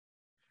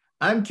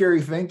I'm Kerry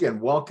Fink, and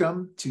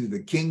welcome to the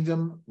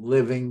Kingdom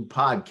Living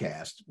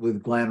Podcast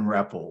with Glenn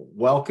Repple.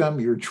 Welcome.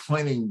 You're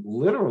joining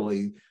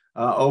literally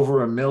over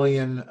 1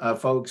 million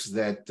folks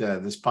that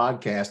this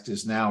podcast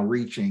is now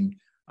reaching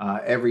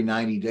every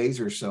 90 days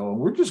or so. And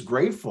we're just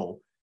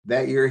grateful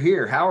that you're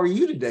here. How are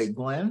you today,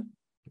 Glenn?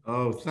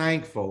 Oh,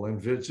 thankful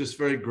and just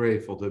very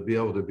grateful to be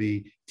able to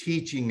be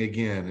teaching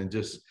again. And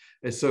just,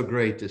 it's so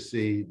great to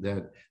see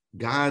that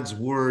God's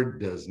word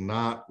does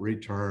not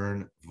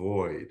return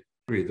void.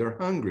 They're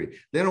hungry.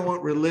 They don't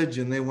want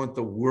religion. They want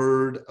the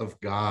word of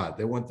God.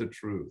 They want the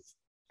truth.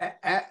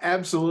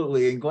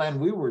 Absolutely. And Glenn,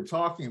 we were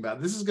talking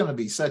about, this is going to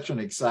be such an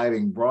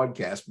exciting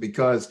broadcast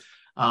because,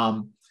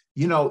 in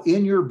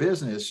your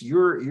business,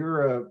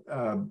 you're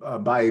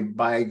by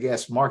I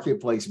guess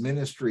marketplace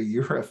ministry.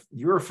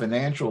 You're a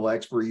financial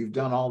expert. You've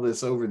done all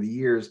this over the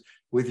years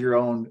with your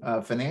own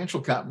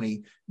financial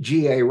company,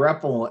 G.A.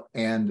 Repple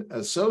and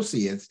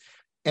Associates,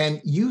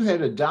 and you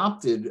had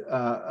adopted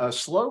a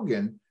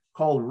slogan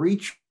called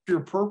 "Reach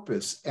Your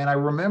Purpose." And I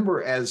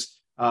remember as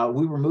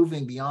we were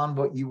moving beyond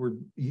what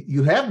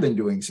you have been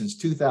doing since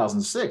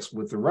 2006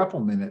 with the Repple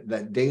Minute,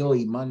 that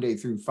daily Monday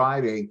through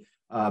Friday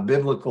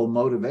biblical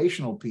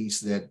motivational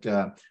piece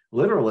that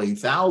literally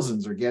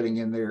thousands are getting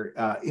in their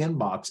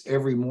inbox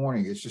every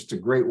morning. It's just a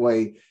great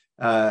way,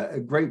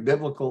 a great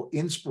biblical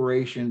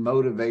inspiration,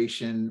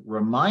 motivation,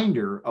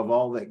 reminder of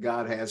all that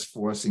God has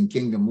for us in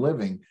kingdom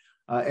living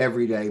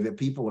every day that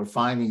people are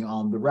finding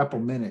on the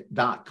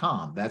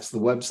reppleminute.com. That's the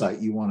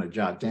website you want to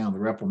jot down, the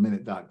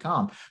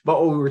reppleminute.com. But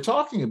what we were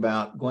talking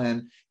about,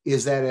 Glenn,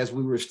 is that as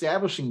we were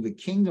establishing the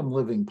Kingdom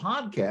Living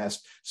podcast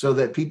so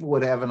that people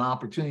would have an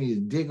opportunity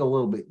to dig a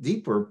little bit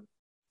deeper,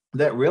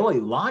 that really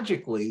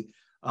logically,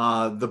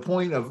 the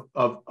point of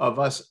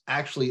us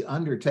actually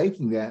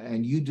undertaking that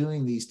and you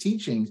doing these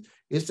teachings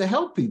is to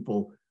help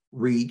people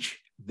reach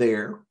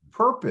their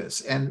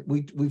purpose. And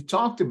we've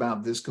talked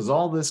about this because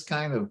all this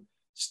kind of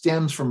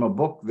stems from a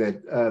book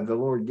that the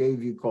Lord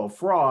gave you called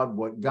Fraud,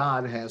 What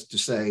God Has to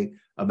Say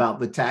About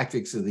the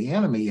Tactics of the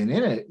Enemy. And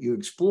in it, you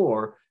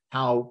explore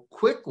how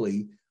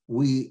quickly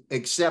we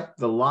accept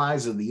the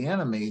lies of the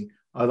enemy,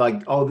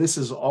 like, oh, this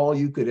is all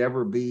you could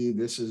ever be.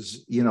 This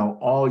is,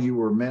 all you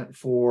were meant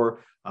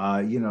for.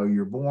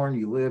 You're born,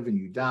 you live, and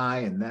you die,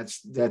 and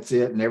that's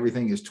it. And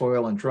everything is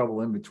toil and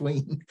trouble in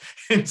between.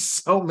 And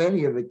so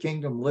many of the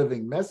kingdom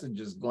living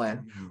messages,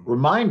 Glenn,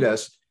 remind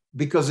us,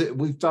 because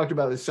we've talked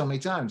about this so many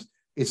times,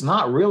 it's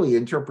not really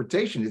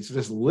interpretation. It's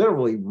just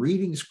literally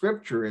reading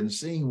scripture and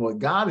seeing what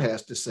God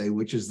has to say,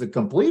 which is the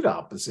complete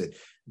opposite.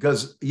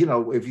 Because,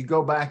 if you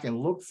go back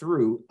and look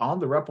through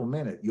on the Repple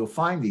Minute, you'll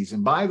find these.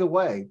 And by the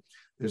way,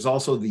 there's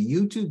also the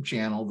YouTube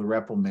channel, the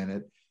Repple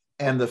Minute,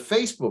 and the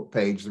Facebook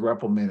page, the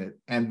Repple Minute.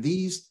 And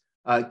these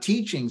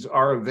teachings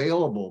are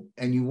available.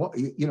 And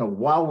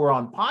while we're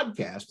on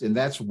podcast, and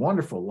that's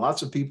wonderful.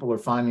 Lots of people are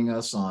finding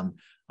us on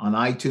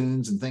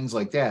iTunes and things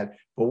like that.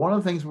 But one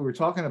of the things we were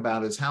talking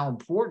about is how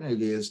important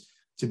it is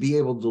to be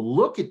able to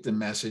look at the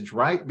message,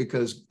 right?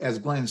 Because as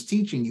Glenn's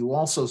teaching, you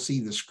also see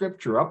the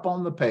scripture up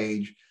on the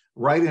page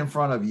right in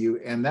front of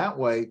you. And that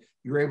way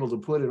you're able to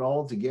put it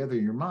all together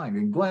in your mind.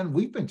 And Glenn,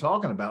 we've been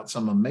talking about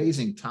some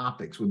amazing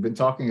topics. We've been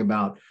talking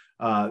about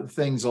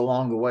things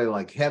along the way,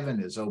 like heaven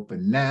is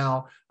open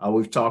now.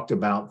 We've talked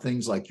about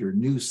things like your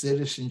new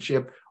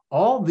citizenship.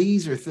 All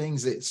these are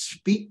things that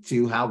speak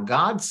to how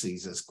God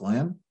sees us,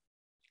 Glenn.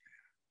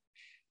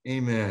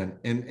 Amen.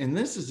 And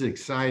this is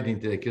exciting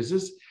today because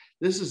this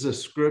is a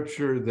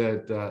scripture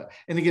that,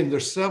 and again,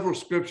 there's several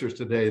scriptures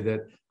today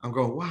that I'm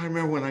going, wow, I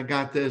remember when I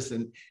got this.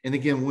 And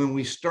again, when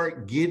we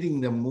start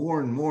getting them more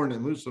and more, and it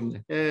moves from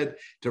the head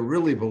to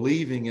really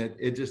believing it,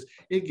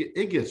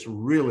 it gets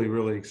really,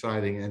 really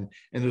exciting. And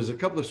there's a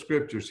couple of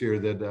scriptures here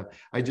that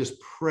I just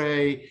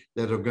pray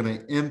that are going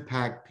to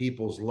impact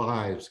people's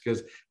lives.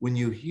 Because when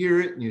you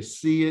hear it and you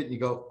see it, and you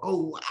go,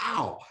 oh,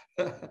 wow.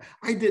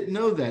 I didn't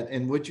know that.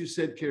 And what you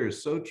said, Kara,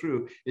 is so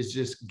true, is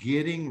just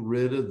getting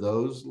rid of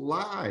those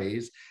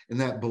lies and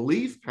that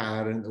belief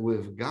pattern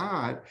with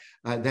God,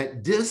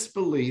 that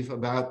disbelief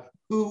about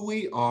who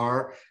we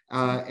are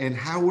and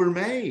how we're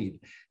made.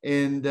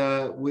 And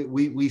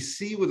we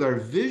see with our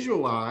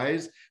visual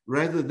eyes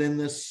rather than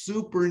the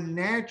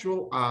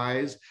supernatural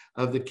eyes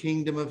of the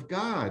kingdom of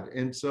God.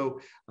 And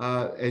so,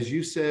 as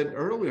you said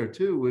earlier,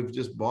 too, we've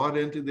just bought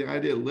into the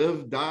idea,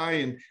 live, die,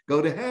 and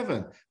go to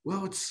heaven.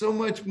 Well, it's so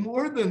much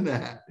more than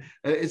that.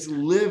 It's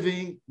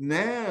living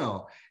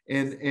now.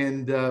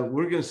 And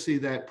we're going to see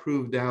that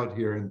proved out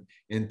here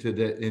in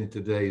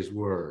today's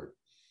word.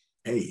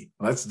 Hey,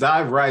 let's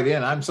dive right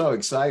in. I'm so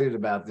excited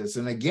about this.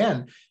 And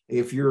again,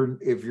 if you're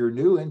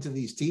new into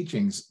these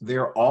teachings,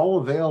 they're all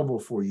available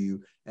for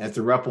you at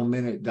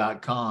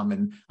thereppleminute.com.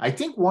 And I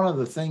think one of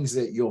the things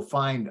that you'll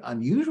find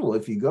unusual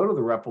if you go to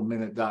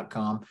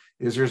thereppleminute.com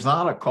is there's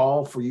not a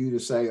call for you to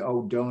say,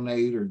 oh,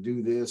 donate or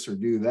do this or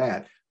do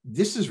that.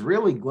 This is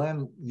really,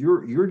 Glenn,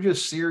 you're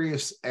just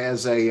serious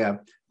as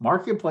a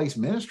marketplace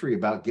ministry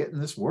about getting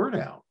this word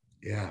out.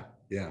 Yeah.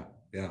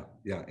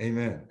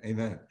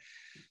 Amen.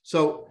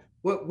 So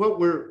what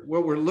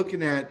we're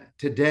looking at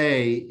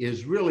today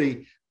is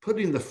really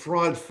putting the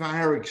fraud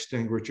fire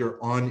extinguisher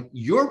on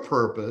your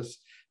purpose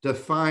to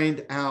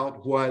find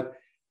out what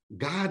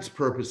God's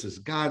purpose is,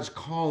 God's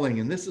calling.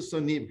 And this is so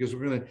neat because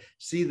we're going to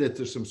see that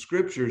there's some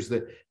scriptures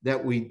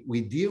that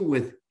we deal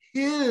with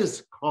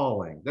his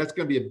calling. That's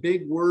going to be a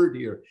big word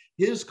here.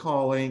 His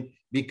calling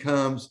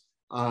becomes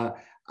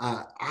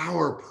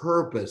our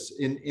purpose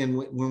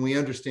when we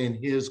understand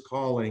his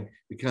calling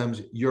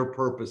becomes your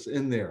purpose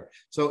in there.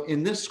 So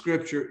in this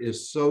scripture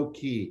is so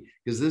key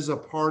because this is a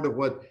part of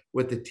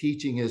what the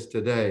teaching is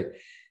today.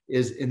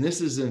 And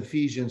this is in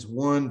Ephesians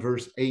 1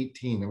 verse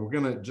 18. And we're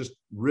going to just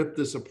rip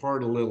this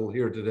apart a little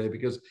here today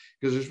because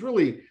there's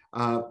really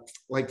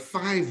like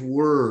 5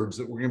 words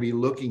that we're going to be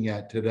looking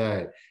at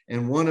today.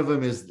 And one of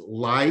them is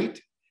light.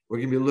 We're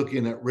going to be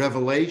looking at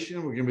revelation.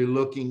 We're going to be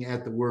looking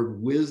at the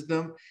word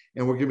wisdom,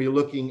 and we're going to be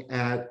looking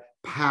at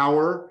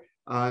power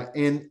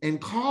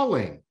and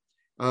calling.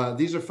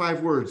 These are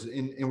 5 words,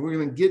 and we're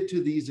going to get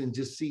to these and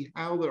just see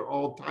how they're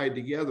all tied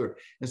together.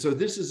 And so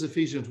this is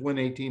Ephesians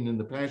 1:18 in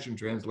the Passion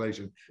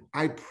Translation.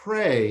 I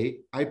pray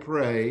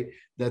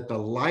that the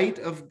light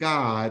of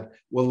God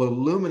will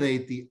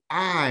illuminate the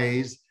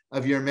eyes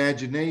of your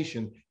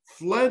imagination,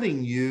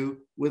 flooding you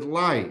with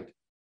light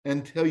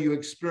until you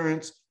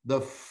experience the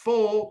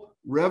full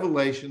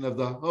revelation of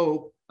the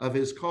hope of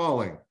his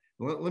calling.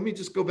 Let me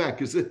just go back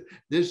because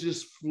this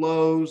just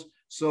flows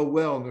so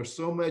well, and there's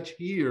so much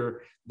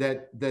here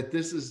that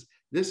this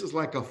is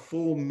like a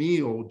full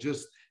meal,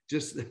 just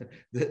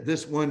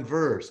this one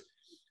verse.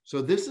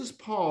 So this is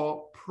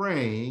Paul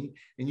praying,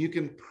 and you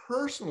can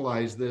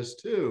personalize this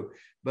too.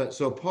 But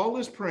so Paul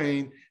is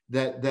praying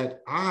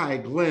that I,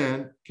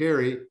 Glenn,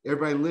 Carrie,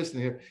 everybody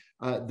listening here,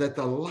 that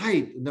the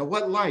light, now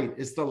what light?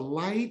 It's the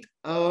light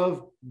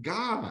of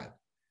God.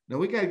 Now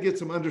we got to get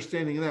some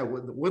understanding of that.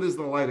 What is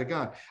the light of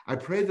God? I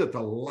pray that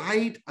the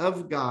light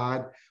of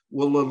God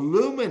will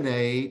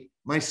illuminate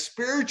my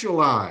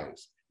spiritual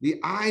eyes, the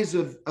eyes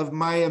of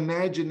my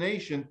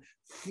imagination,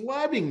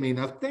 flooding me.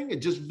 Now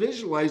just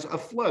visualize a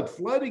flood,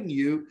 flooding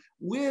you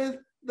with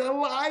the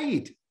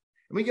light.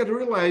 And we got to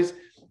realize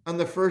on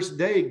the first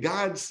day,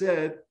 God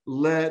said,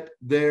 let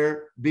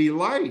there be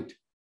light.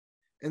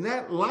 And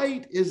that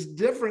light is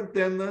different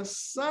than the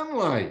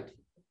sunlight.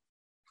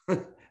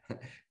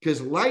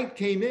 Because light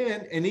came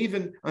in, and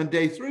even on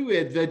day 3, we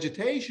had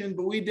vegetation,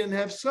 but we didn't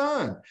have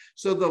sun.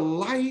 So the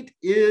light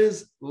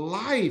is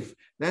life.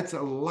 That's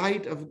a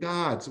light of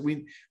God. So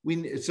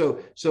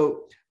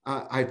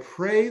I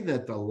pray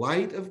that the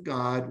light of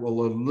God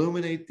will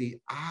illuminate the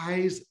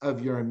eyes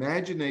of your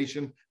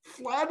imagination,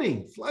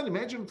 flooding.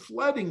 Imagine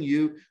flooding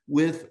you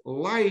with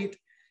light.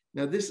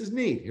 Now this is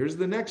neat. Here's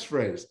the next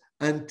phrase.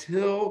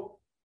 Until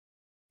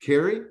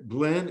Carrie,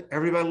 Glenn,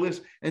 everybody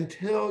listen,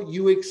 until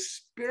you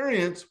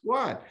experience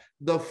what?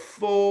 The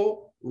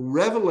full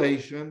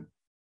revelation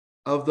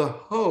of the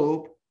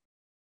hope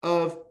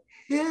of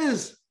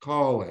his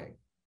calling.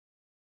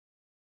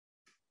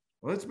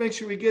 Well, let's make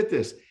sure we get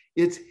this.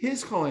 It's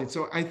his calling.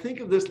 So I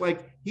think of this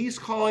like he's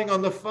calling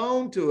on the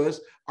phone to us.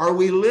 Are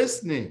we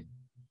listening?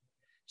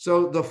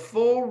 So the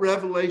full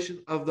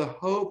revelation of the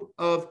hope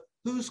of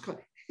whose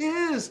calling?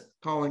 His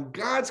calling,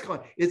 God's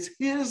calling. It's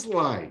his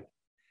light.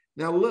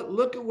 Now,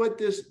 look at what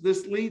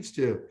this leads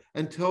to.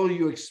 Until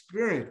you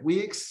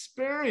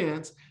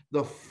experience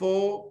the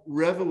full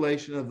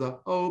revelation of the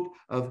hope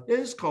of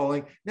his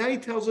calling. Now he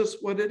tells us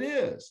what it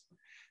is.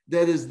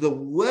 That is the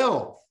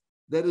wealth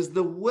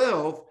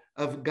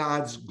of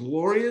God's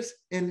glorious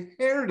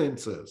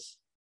inheritances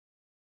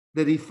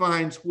that he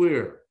finds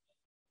where?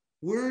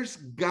 Where's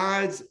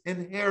God's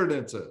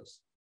inheritances?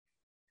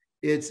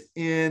 It's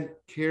in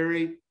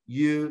Carrie,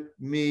 you,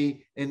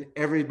 me, and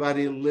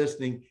everybody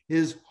listening,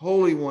 his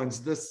holy ones,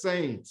 the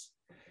saints.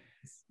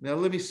 Now,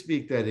 let me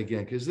speak that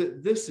again, because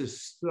this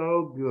is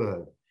so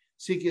good.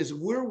 See, because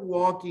we're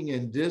walking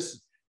in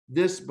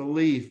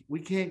disbelief,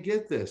 we can't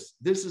get this.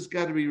 This has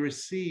got to be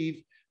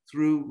received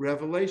through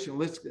revelation.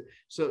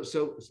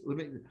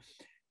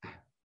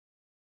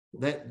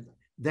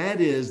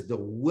 That is the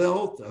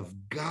wealth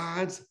of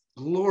God's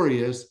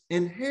glorious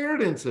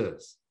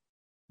inheritances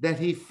that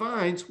he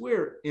finds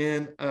where?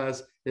 In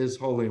us, his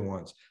holy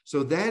ones.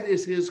 So that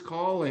is his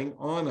calling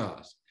on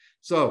us.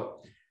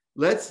 So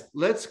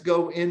let's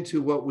go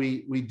into what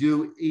we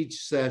do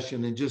each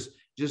session and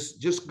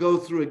just go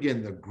through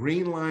again the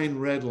green line,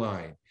 red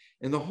line.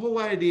 And the whole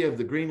idea of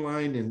the green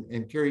line,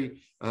 and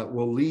Carrie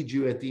will lead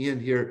you at the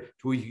end here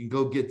to where you can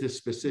go get this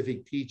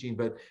specific teaching.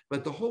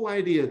 But the whole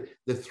idea,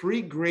 the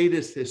 3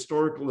 greatest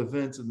historical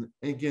events, and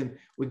again,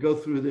 we go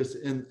through this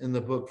in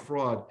the book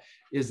Fraud,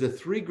 is the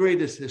 3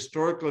 greatest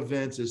historical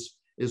events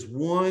is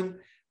one,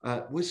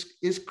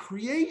 is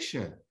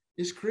creation.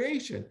 Is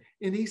creation.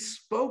 And he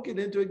spoke it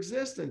into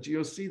existence.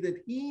 You'll see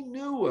that he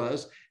knew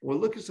us. We'll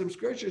look at some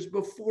scriptures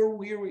before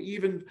we were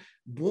even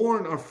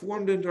born or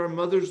formed into our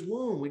mother's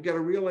womb. We got to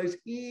realize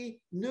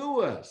he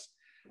knew us.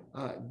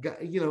 God,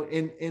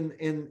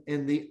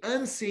 and the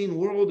unseen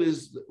world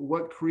is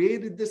what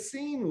created the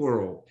seen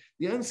world.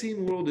 The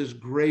unseen world is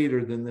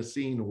greater than the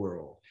seen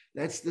world.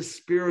 That's the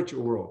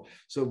spiritual world.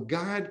 So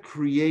God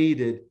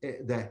created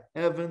the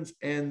heavens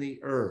and the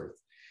earth.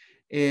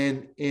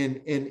 And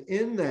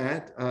in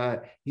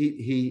that,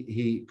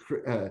 he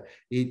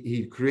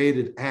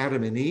created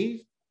Adam and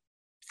Eve.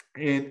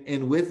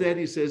 And with that,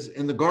 he says,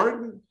 in the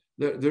garden,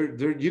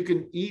 there you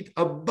can eat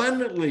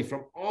abundantly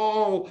from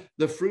all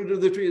the fruit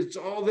of the tree. It's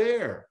all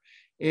there.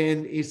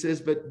 And he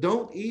says, but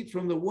don't eat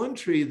from the one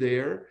tree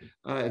there.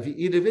 If you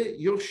eat of it,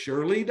 you'll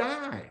surely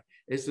die.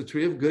 It's the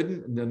tree of good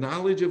and the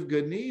knowledge of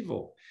good and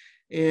evil.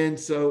 And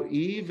so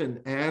Eve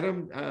and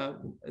Adam,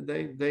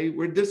 they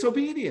were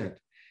disobedient.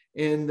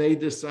 And they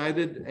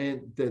decided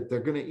that they're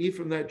going to eat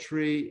from that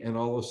tree, and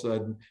all of a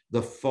sudden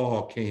the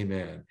fall came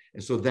in.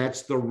 And so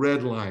that's the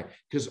red line,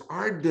 because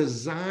our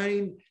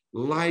design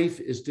life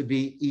is to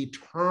be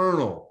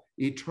eternal,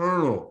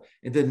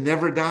 and to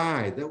never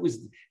die.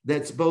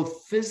 That's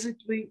both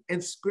physically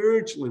and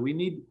spiritually.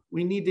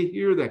 We need to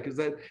hear that, because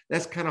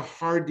that's kind of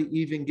hard to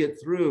even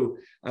get through,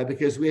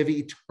 because we have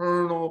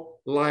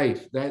eternal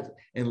life,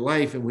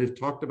 and we've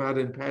talked about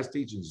it in past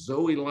teachings,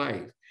 Zoe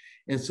life.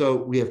 And so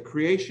we have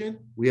creation,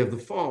 we have the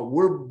fall.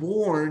 We're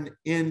born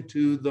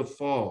into the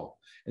fall.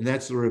 And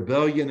that's the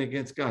rebellion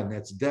against God. And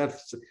that's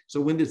death.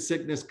 So when did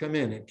sickness come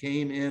in? It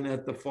came in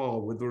at the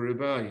fall with the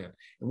rebellion.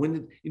 And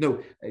when,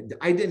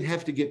 I didn't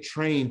have to get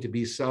trained to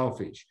be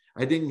selfish.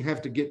 I didn't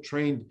have to get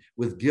trained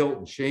with guilt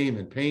and shame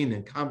and pain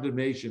and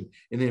condemnation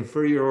and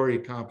inferiority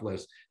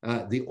complex,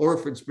 the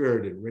orphan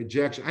spirit and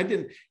rejection. I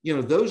didn't,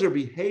 those are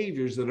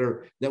behaviors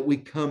that we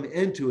come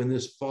into in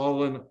this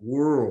fallen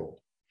world.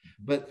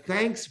 But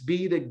thanks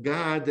be to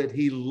God that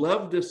he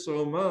loved us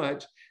so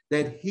much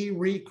that he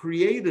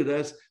recreated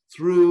us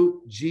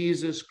through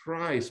Jesus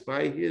Christ.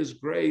 By his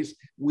grace,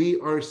 we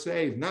are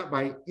saved, not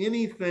by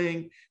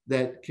anything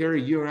that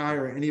Carrie, you or I,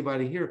 or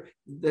anybody here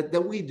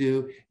that we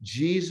do.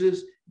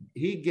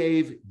 He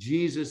gave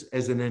Jesus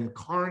as an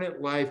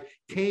incarnate life,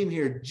 came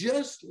here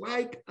just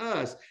like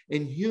us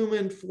in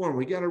human form.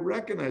 We got to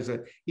recognize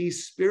that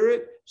he's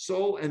spirit,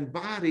 soul, and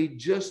body,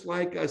 just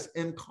like us,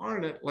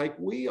 incarnate like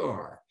we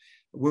are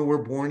when we're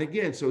born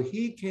again. So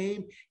he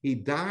came, he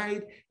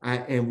died,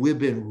 and we've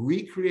been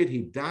recreated.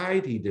 He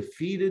died, he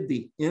defeated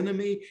the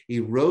enemy, he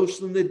rose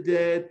from the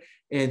dead,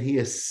 and he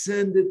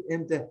ascended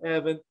into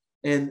heaven.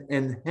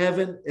 And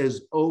heaven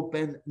is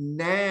open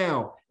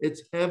now.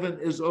 Heaven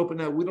is open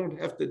now. We don't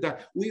have to die.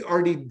 We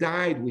already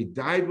died. We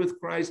died with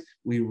Christ.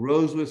 We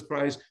rose with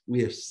Christ.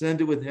 We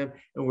ascended with him,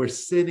 and we're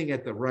sitting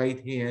at the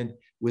right hand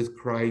with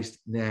Christ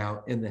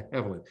now in the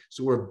heavenly.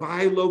 So we're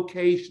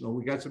bilocational.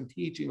 We got some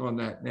teaching on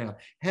that now.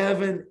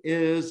 Heaven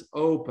is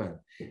open.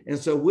 And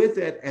so with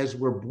that, as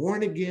we're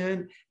born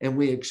again and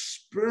we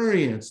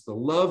experience the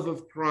love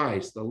of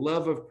Christ,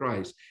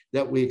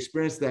 that we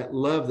experience that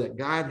love that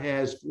God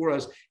has for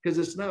us, because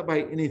it's not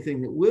by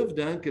anything that we've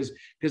done, because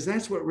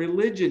that's what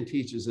religion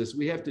teaches us.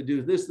 We have to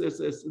do this,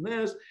 and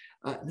this.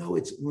 No,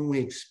 it's when we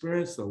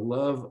experience the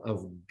love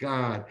of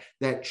God,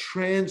 that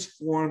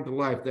transformed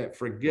life, that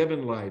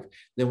forgiven life,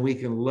 then we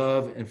can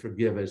love and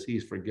forgive as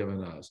he's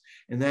forgiven us.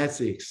 And that's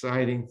the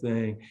exciting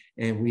thing.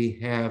 And we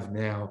have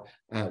now,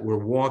 we're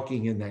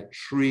walking in that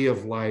tree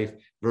of life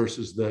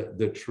versus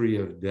the tree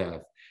of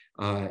death.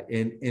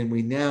 And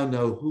we now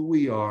know who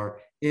we are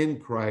in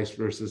Christ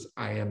versus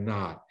I am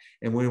not.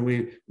 And when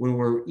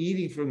we're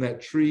eating from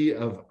that tree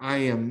of I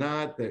am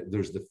not,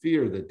 there's the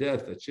fear, the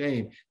death, the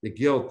shame, the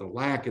guilt, the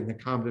lack, and the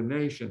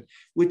condemnation,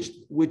 which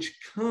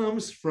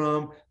comes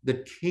from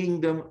the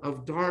kingdom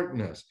of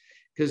darkness.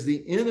 Because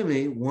the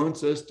enemy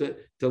wants us to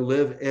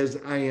live as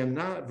I am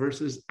not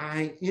versus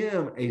I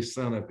am a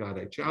son of God,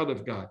 a child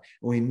of God.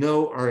 And we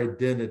know our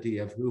identity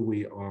of who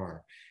we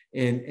are.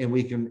 And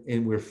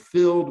we're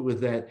filled with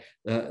that,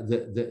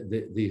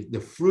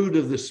 the fruit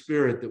of the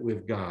Spirit that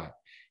we've got.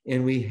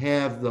 And we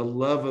have the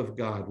love of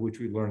God, which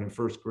we learn in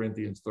 1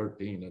 Corinthians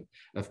 13,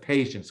 of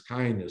patience,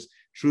 kindness,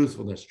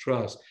 truthfulness,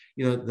 trust.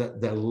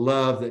 The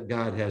love that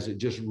God has, it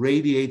just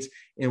radiates.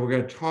 And we're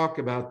going to talk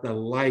about the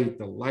light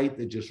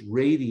that just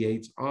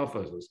radiates off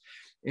of us.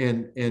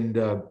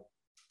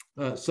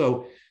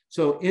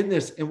 So in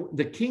this, and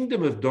the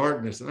kingdom of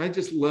darkness, and I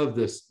just love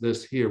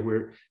this here,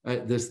 where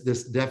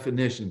this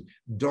definition,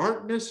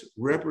 darkness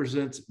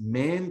represents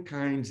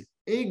mankind's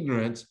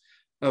ignorance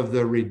of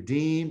the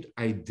redeemed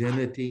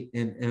identity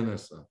and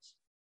innocence.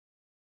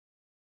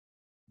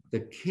 The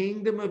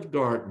kingdom of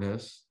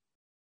darkness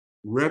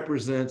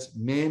represents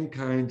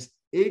mankind's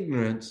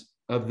ignorance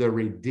of the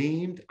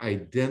redeemed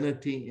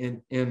identity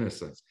and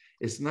innocence.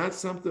 It's not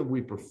something we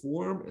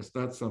perform. It's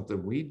not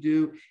something we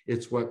do.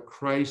 It's what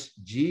Christ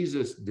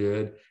Jesus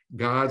did.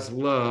 God's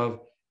love,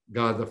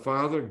 God the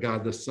Father,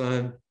 God the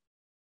Son,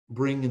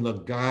 bringing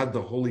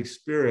the Holy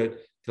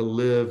Spirit to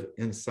live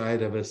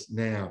inside of us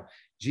now.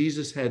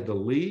 Jesus had to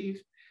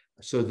leave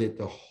so that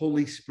the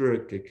Holy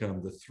Spirit could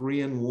come. The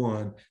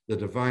 3-in-1, the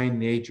divine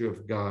nature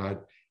of God,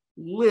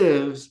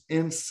 lives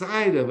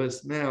inside of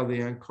us now. The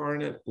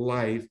incarnate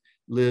life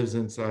lives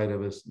inside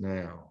of us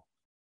now.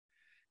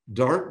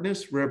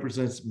 Darkness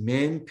represents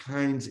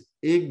mankind's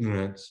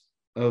ignorance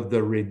of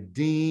the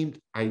redeemed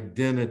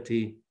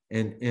identity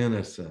and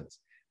innocence.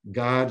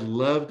 God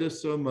loved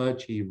us so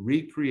much, he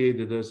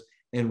recreated us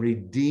and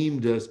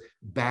redeemed us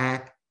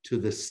back to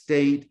the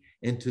state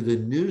and to the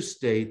new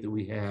state that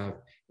we have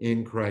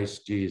in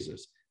Christ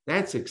Jesus.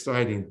 That's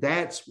exciting.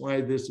 That's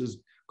why this is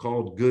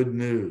called good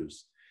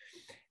news.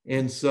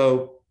 And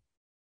so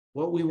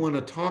what we want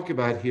to talk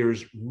about here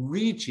is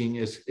reaching,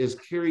 as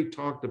Carrie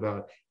talked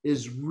about,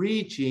 is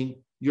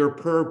reaching your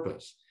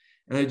purpose.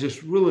 And I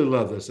just really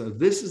love this.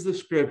 This is the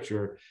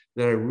scripture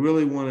that I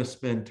really want to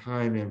spend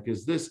time in,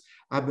 because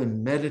I've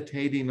been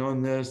meditating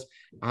on this.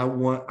 I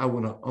want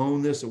to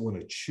own this. I want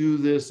to chew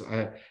this.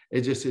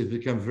 It just has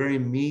become very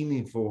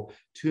meaningful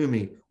to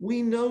me.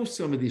 We know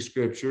some of these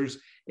scriptures,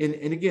 and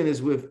again,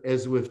 as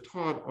we've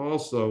taught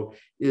also,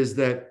 is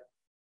that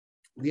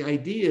the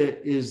idea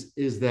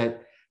is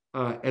that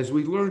as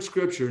we learn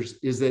scriptures,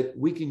 is that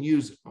we can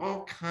use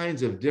all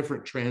kinds of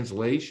different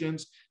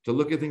translations to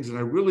look at things. And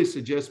I really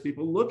suggest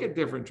people look at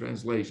different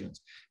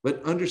translations,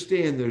 but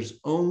understand there's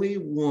only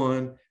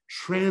one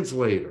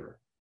translator,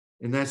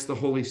 and that's the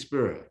Holy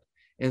Spirit.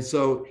 And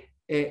so,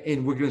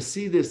 and we're going to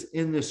see this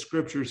in the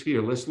scriptures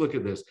here. Let's look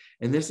at this.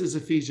 And this is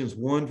Ephesians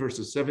 1,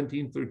 verses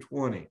 17 through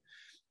 20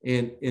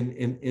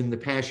 in the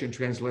Passion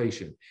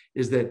Translation,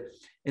 is that,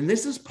 and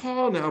this is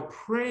Paul now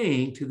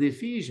praying to the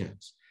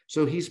Ephesians.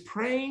 So he's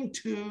praying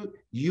to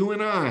you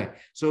and I.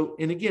 So,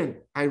 and again,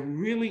 I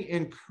really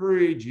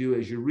encourage you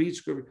as you read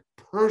scripture,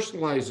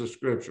 personalize the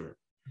scripture.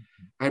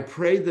 I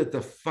pray that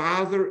the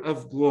Father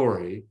of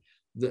glory,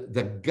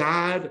 the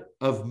God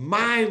of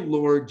my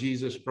Lord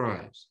Jesus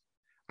Christ,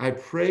 I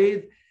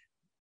pray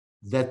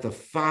that the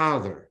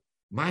Father,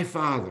 my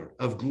Father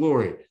of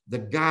glory, the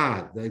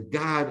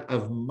God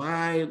of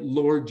my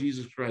Lord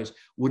Jesus Christ,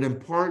 would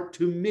impart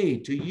to me,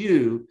 to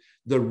you,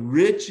 the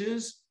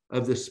riches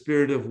of the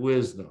spirit of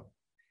wisdom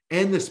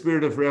and the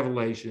spirit of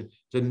revelation,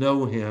 to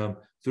know him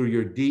through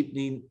your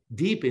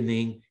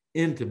deepening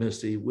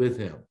intimacy with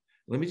him.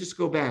 Let me just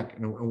go back,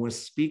 and I want to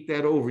speak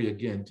that over you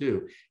again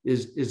too,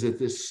 is that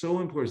this is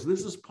so important.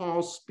 This is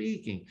Paul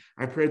speaking.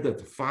 I pray that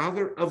the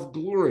Father of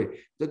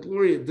glory, the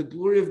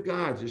glory of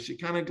God, the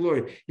Shekinah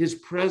glory, his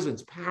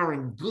presence, power,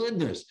 and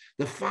goodness,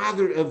 the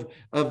Father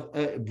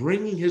of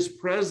bringing his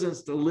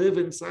presence to live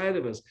inside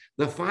of us,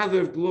 the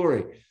Father of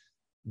glory,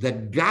 the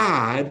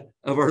God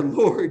of our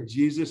Lord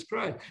Jesus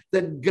Christ,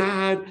 the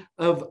God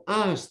of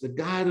us, the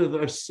God of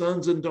our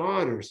sons and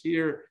daughters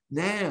here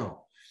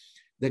now,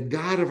 the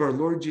God of our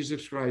Lord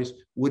Jesus Christ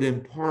would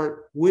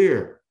impart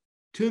where?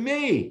 To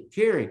me,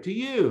 Carrie, to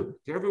you,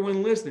 to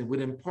everyone listening,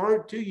 would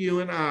impart to you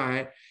and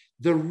I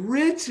the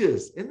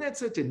riches. Isn't that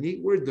such a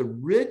neat word? The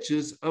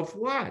riches of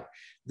what?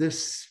 The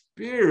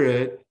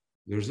Spirit.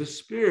 There's a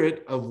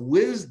spirit of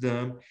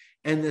wisdom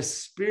and the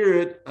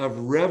spirit of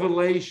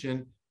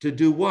revelation to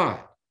do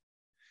what?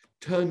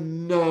 To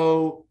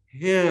know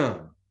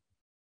him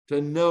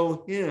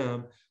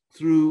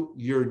through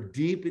your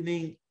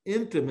deepening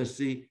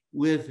intimacy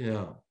with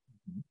him.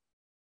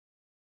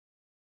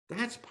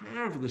 That's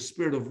powerful. The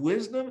spirit of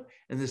wisdom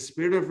and the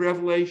spirit of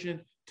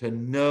revelation to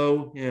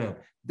know him.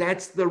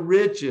 That's the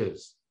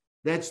riches.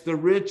 That's the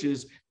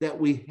riches that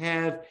we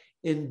have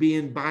in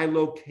being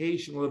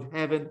bilocational, of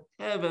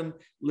heaven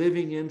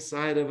living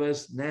inside of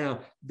us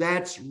now.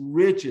 That's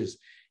riches.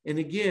 And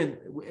again,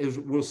 as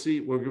we'll see,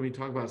 we're going to be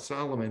talking about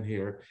Solomon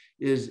here,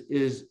 is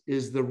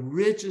the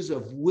riches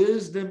of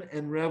wisdom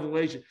and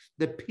revelation,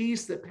 the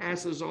peace that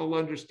passes all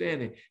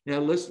understanding. Now,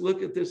 let's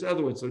look at this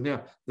other one. So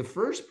now, the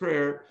first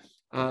prayer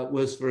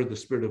was for the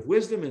spirit of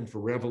wisdom and for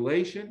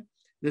revelation.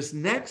 This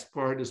next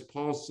part is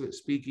Paul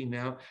speaking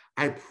now.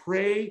 I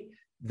pray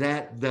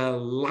that the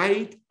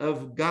light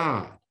of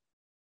God.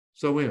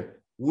 So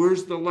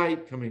where's the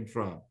light coming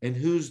from? And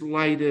whose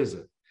light is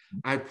it?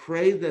 I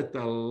pray that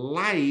the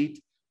light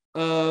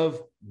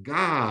of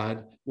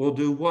God will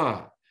do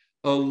what?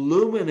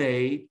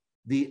 Illuminate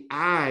the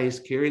eyes,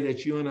 Carrie,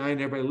 that you and I and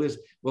everybody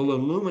listen, will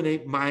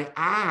illuminate my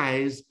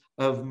eyes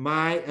of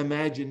my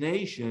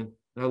imagination.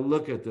 Now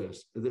look at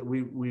this.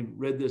 We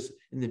read this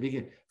in the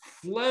beginning.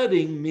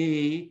 Flooding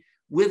me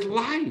with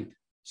light.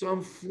 So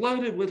I'm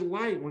flooded with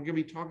light. We're going to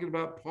be talking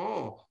about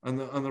Paul on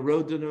the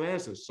road to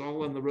Damascus.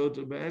 Saul on the road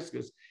to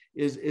Damascus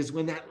is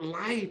when that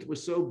light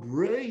was so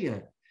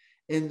brilliant.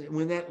 And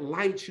when that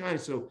light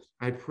shines, so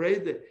I pray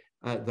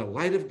that the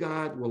light of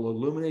God will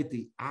illuminate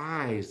the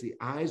eyes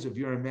of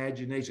your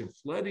imagination,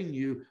 flooding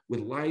you with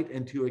light,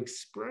 and to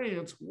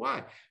experience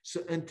what?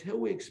 So until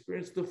we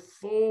experience the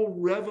full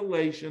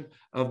revelation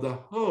of the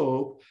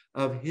hope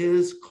of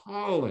his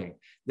calling.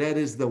 That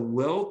is the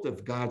wealth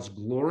of God's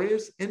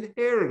glorious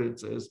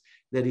inheritances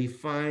that he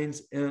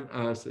finds in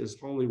us as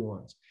holy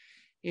ones.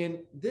 And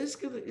this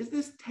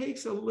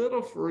takes a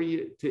little for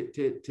you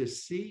to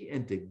see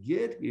and to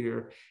get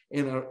here.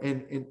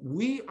 And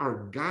we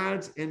are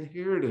God's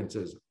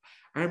inheritances.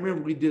 I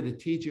remember we did a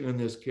teaching on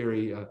this,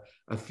 Carrie,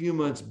 a few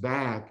months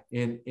back,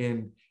 and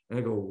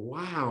I go,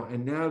 wow.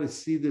 And now to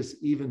see this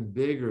even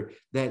bigger,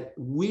 that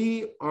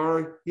we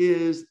are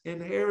his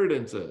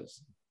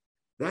inheritances.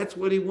 That's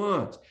what he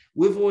wants.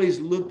 We've always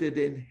looked at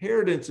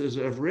inheritances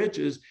of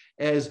riches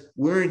as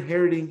we're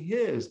inheriting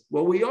his.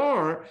 Well, we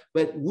are,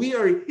 but we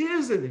are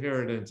his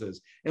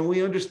inheritances. And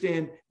we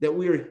understand that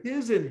we are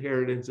his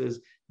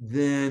inheritances,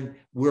 then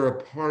we're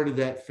a part of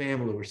that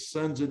family. We're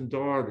sons and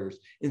daughters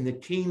in the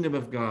kingdom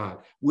of God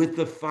with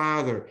the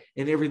Father,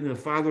 and everything the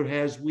Father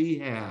has, we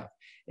have.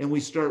 And we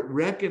start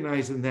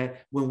recognizing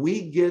that when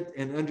we get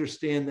and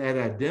understand that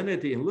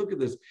identity, and look at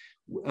this,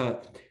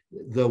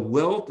 the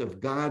wealth of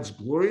God's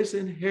glorious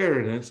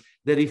inheritance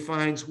that he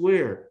finds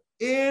where?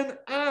 In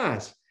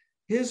us,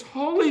 his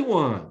holy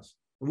ones.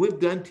 We've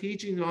done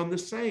teaching on the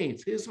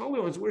saints, his holy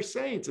ones. We're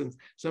saints, and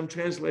some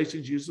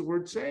translations use the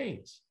word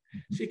saints.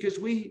 See, because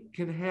we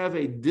can have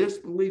a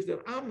disbelief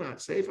that I'm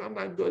not safe, I'm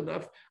not good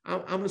enough,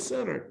 I'm a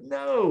sinner.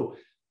 No,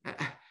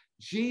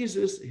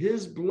 Jesus,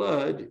 his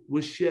blood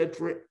was shed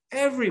for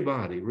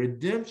everybody.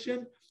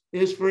 Redemption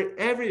is for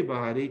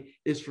everybody,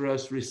 is for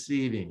us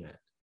receiving it.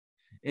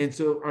 And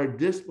so our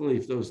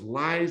disbelief, those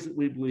lies that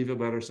we believe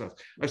about ourselves,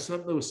 are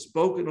something that was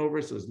spoken over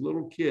us as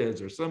little kids,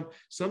 or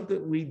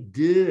something we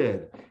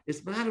did.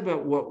 It's not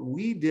about what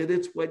we did,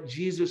 it's what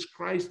Jesus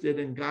Christ did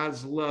in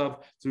God's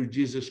love through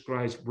Jesus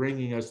Christ,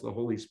 bringing us the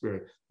Holy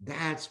Spirit.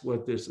 That's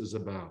what this is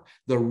about,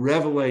 the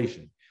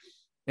revelation,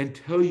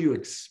 until you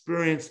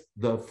experience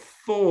the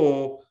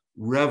full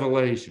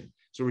revelation.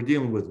 So we're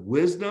dealing with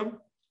wisdom,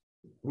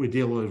 we're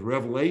dealing with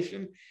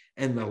revelation,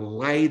 and the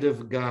light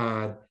of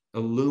God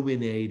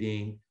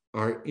illuminating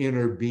our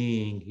inner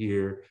being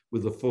here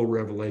with the full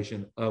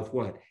revelation of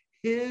what?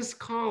 His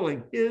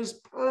calling, his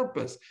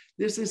purpose.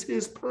 This is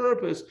his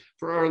purpose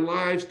for our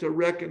lives, to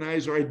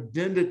recognize our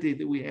identity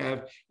that we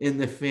have in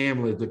the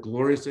family, the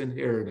glorious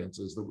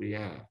inheritances that we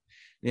have.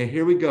 Now,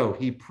 here we go.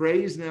 He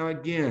prays now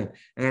again,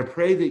 and I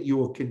pray that you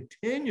will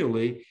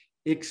continually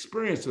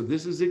experience. So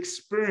this is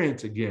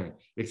experience again.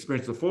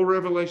 Experience the full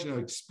revelation of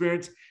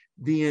experience,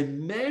 the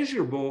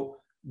immeasurable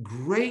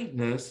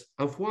greatness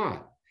of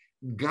what?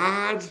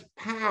 God's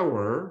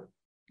power,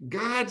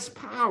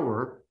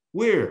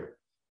 where?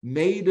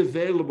 Made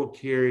available,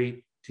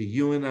 Carrie, to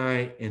you and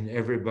I and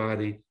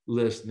everybody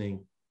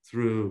listening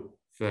through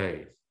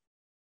faith.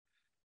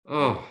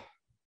 Oh,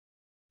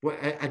 well,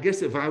 I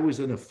guess if I was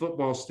in a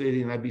football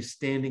stadium, I'd be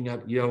standing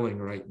up yelling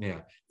right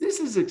now. This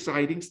is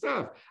exciting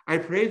stuff. I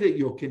pray that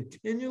you'll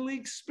continually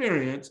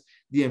experience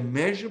the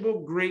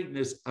immeasurable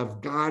greatness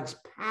of God's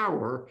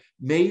power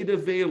made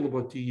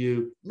available to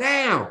you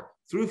now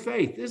through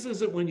faith. This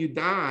isn't when you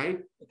die.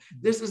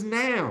 This is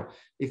now.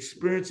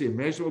 Experience the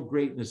immeasurable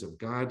greatness of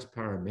God's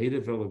power made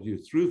available to you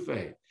through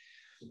faith.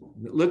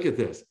 Look at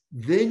this.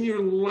 Then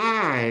your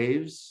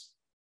lives,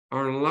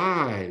 our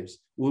lives,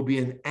 will be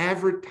an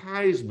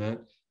advertisement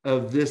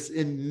of this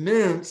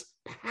immense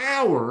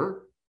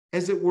power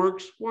as it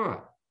works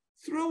what?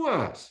 Through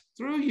us,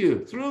 through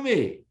you, through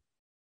me.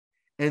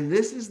 And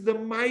this is the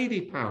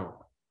mighty power.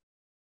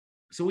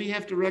 So we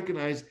have to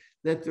recognize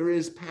that there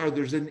is power.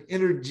 There's an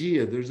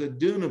energia, there's a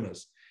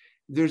dunamis.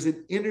 There's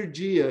an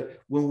energia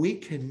when we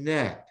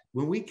connect.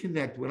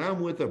 When I'm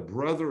with a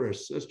brother or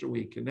sister,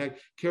 we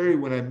connect. Carrie,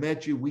 when I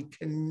met you, we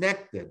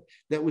connected.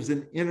 That was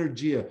an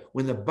energia.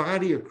 When the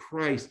body of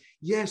Christ,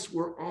 yes,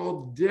 we're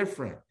all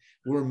different.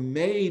 We're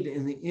made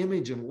in the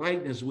image and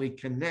likeness. We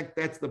connect.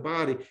 That's the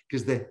body,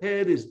 because the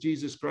head is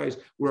Jesus Christ.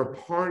 We're a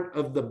part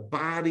of the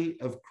body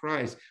of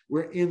Christ.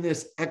 We're in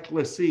this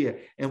ecclesia.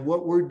 And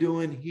what we're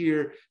doing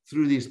here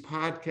through these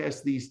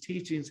podcasts, these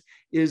teachings,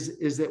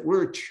 is that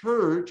we're a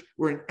church.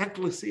 We're an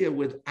ecclesia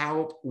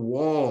without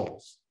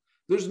walls.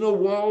 There's no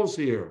walls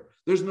here.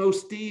 There's no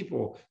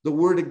steeple. The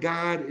word of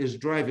God is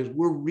driving.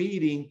 We're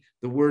reading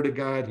the word of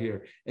God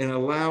here and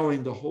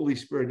allowing the Holy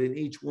Spirit in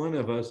each one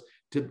of us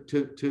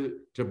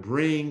to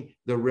bring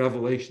the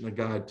revelation of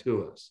God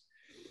to us.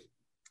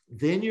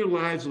 Then your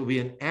lives will be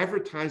an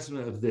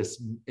advertisement of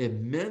this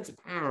immense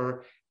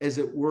power as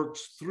it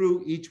works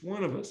through each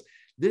one of us.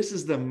 This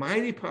is the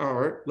mighty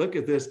power, look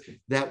at this,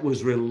 that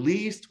was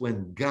released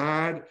when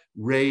God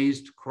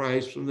raised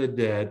Christ from the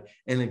dead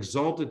and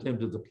exalted him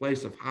to the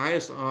place of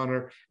highest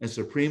honor and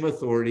supreme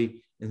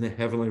authority in the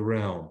heavenly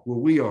realm, where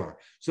we are.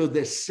 So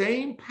the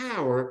same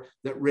power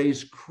that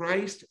raised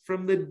Christ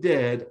from the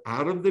dead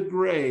out of the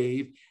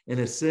grave and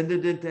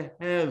ascended into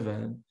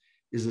heaven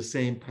is the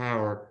same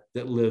power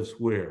that lives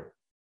where?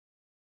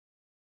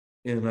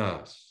 In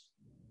us.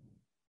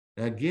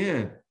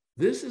 Again,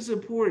 this is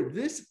important.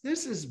 This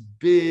is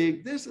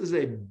big. This is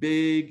a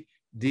big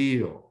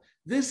deal.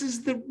 This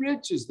is the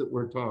riches that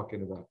we're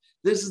talking about.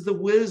 This is the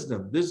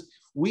wisdom.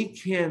 We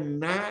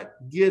cannot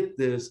get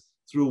this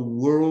through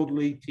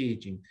worldly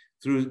teaching,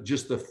 through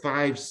just the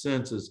five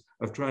senses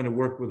of trying to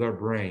work with our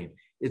brain.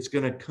 It's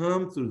going to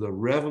come through the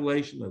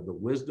revelation of the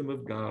wisdom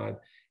of God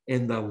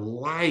and the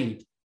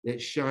light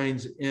that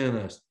shines in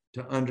us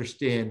to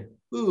understand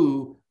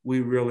who we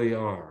really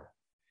are.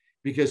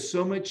 Because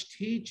so much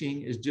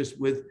teaching is just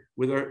with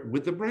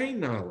the brain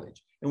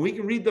knowledge. And we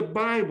can read the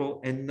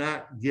Bible and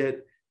not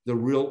get the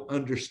real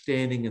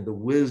understanding and the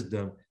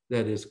wisdom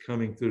that is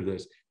coming through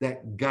this,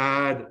 that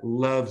God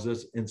loves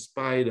us in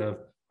spite of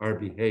our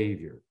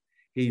behavior.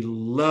 He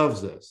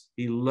loves us.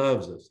 He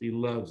loves us. He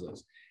loves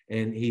us.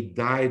 And he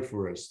died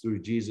for us through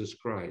Jesus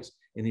Christ,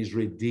 and he's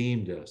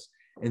redeemed us.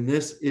 And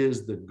this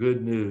is the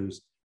good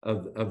news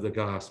of the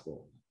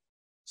gospel.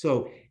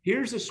 So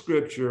here's a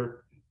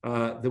scripture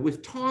that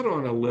we've taught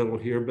on a little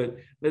here, but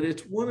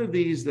it's one of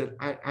these that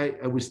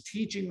I was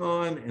teaching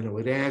on, and I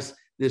would ask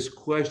this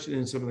question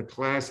in some of the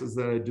classes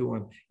that I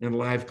do in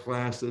live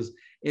classes.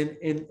 And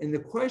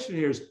the question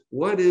here is,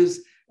 what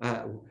is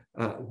has?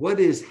 What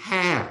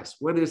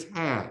is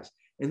has?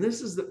 And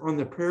this is on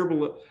the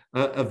parable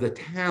of the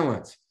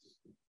talents.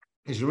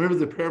 As you remember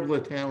the parable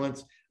of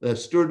talents, the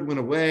steward went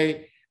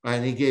away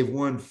and he gave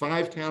one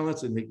 5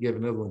 talents, and he gave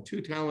another one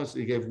 2 talents,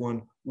 and he gave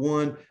one.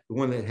 The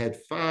one that had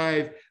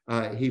 5,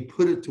 he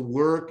put it to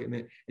work,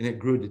 and it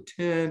grew to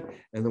 10.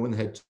 And the one that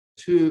had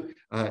 2,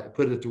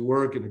 put it to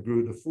work, and it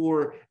grew to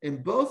 4.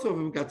 And both of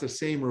them got the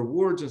same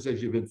rewards, and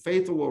says, you've been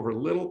faithful over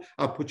little,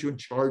 I'll put you in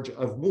charge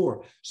of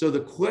more. So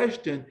the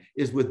question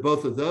is, with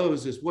both of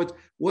those, is what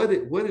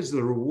is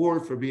the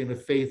reward for being a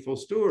faithful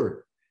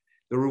steward?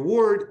 The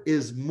reward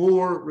is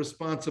more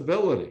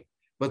responsibility.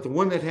 But the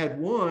one that had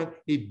 1,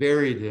 he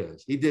buried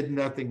his. He did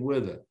nothing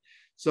with it.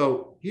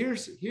 So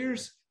here's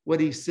what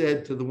he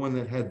said to the one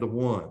that had the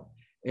 1.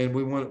 And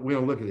we want to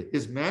look at it.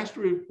 His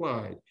master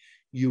replied,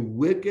 you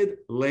wicked,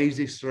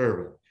 lazy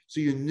servant. So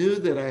you knew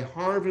that I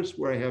harvest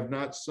where I have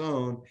not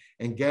sown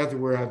and gather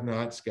where I have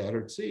not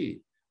scattered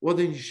seed. Well,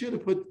 then you should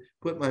have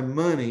put my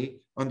money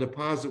on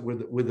deposit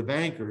with the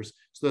bankers,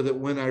 so that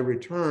when I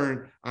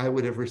return, I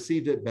would have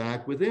received it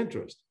back with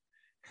interest.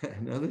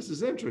 Now, this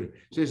is interesting.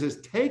 So he says,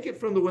 take it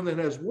from the one that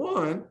has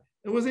 1.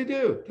 And what does he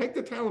do? Take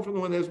the talent from the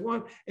one that has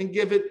 1 and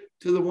give it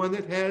to the one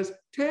that has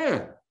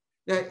 10.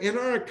 Now, in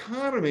our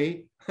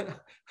economy,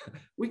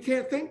 we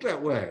can't think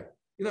that way.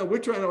 We're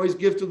trying to always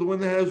give to the one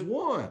that has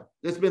 1.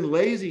 That's been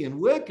lazy and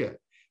wicked.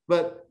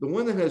 But the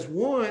one that has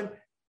 1,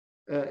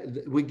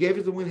 we gave it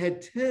to the one that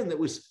had 10, that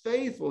was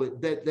faithful,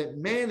 that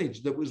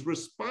managed, that was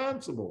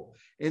responsible,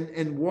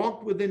 and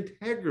walked with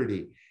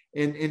integrity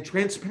and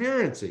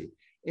transparency.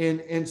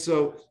 And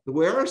so the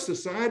way our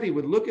society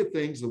would look at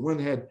things, the one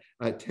had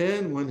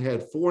 10, one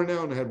had 4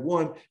 now, and had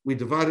 1, we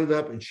divided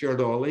up and shared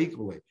all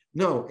equally.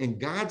 No, in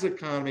God's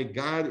economy,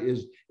 God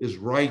is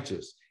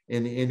righteous.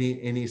 And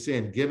he's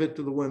saying, give it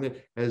to the one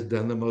that has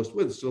done the most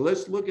with it. So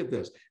let's look at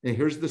this. And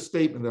here's the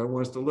statement that I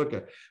want us to look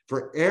at.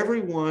 For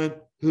everyone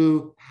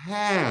who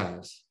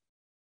has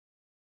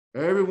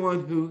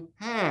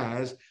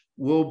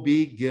will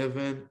be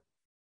given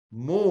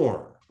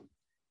more.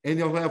 And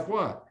you'll have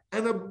what?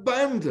 An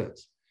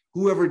abundance.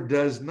 Whoever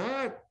does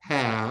not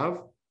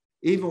have,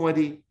 even what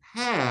he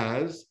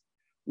has,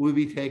 will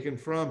be taken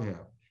from him.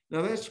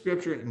 Now, that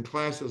scripture in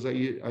classes I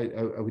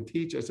would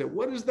teach, I said,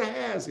 what is the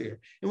has here?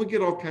 And we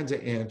get all kinds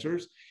of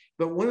answers.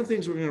 But one of the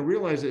things we're going to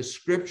realize is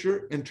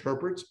scripture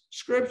interprets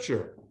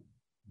scripture.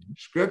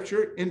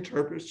 Scripture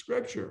interprets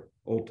scripture.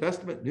 Old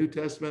Testament, New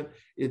Testament,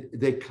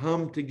 they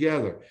come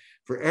together.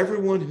 For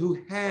everyone who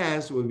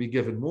has will be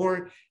given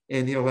more,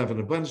 and he'll have an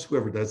abundance.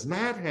 Whoever does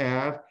not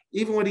have,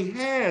 even what he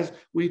has,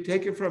 will be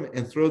taken from it,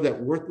 and throw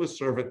that worthless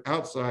servant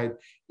outside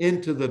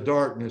into the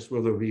darkness,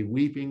 where there'll be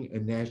weeping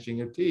and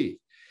gnashing of teeth.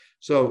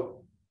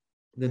 So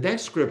the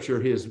next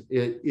scripture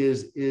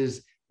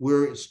is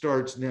where it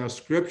starts now.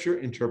 Scripture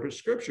interprets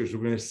scriptures.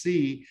 We're going to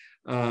see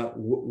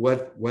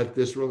what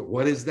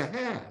is the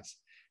has.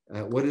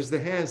 What is the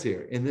has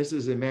here? And this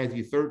is in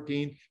Matthew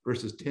 13,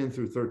 verses 10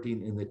 through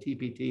 13 in the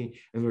TPT,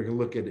 and we're going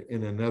to look at it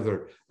in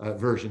another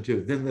version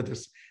too. Now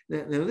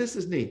this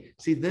is neat.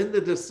 See, then the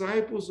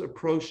disciples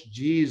approached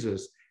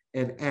Jesus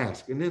and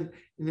asked, and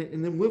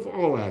then we've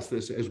all asked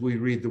this as we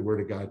read the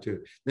Word of God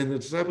too. Then the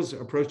disciples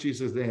approached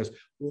Jesus and asked,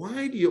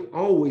 why do you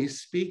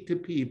always speak to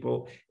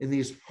people in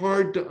these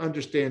hard to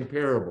understand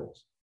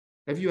parables?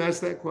 Have you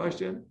asked that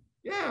question?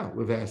 Yeah,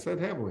 we've asked that,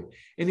 haven't we?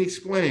 And he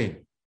explained,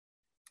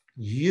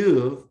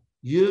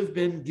 You've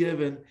been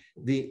given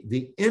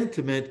the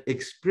intimate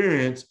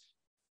experience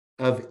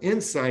of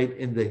insight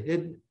in the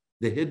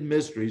hidden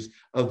mysteries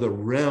of the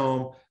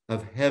realm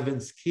of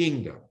heaven's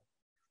kingdom.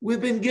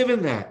 We've been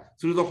given that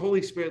through the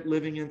Holy Spirit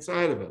living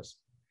inside of us.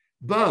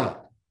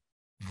 But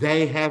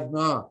they have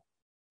not.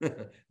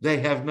 They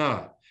have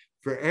not.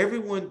 For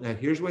everyone, now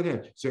here's what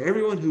happens. So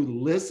everyone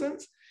who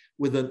listens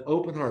with an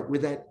open heart,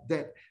 with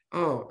that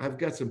oh, I've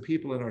got some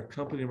people in our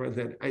company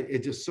that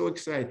it's just so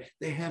excited.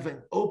 They have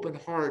an open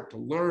heart to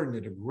learn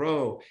and to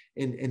grow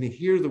and to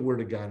hear the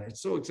Word of God.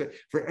 It's so exciting.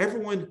 For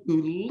everyone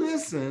who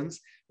listens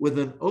with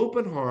an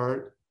open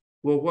heart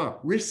will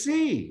what?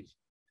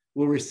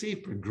 Will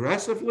receive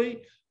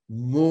progressively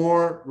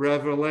more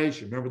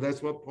revelation. Remember,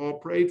 that's what Paul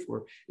prayed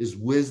for, is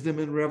wisdom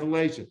and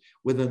revelation.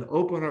 With an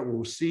open heart, will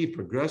receive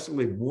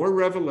progressively more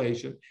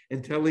revelation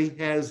until he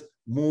has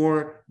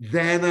more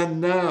than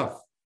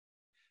enough.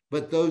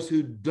 But those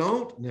who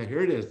don't, now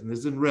here it is, and this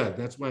is in red.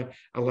 That's why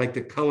I like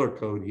the color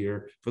code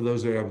here for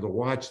those that are able to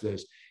watch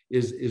this,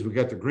 is we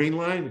got the green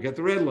line, we got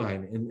the red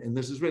line, and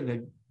this is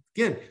written.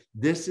 Again,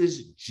 this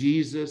is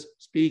Jesus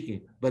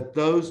speaking. But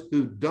those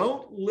who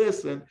don't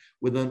listen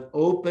with an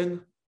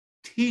open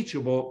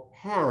teachable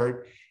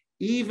heart,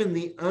 even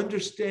the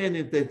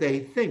understanding that they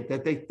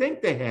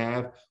think they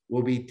have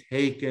will be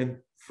taken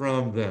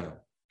from them.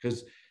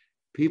 Because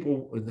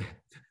people,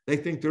 they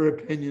think their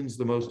opinion's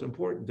the most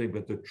important thing,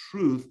 but the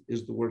truth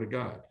is the word of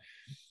God.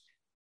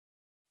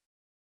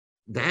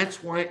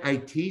 That's why I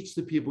teach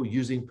the people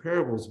using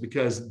parables,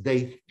 because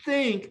they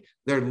think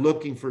they're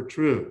looking for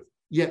truth.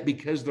 Yet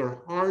because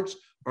their hearts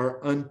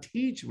are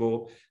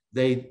unteachable,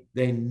 they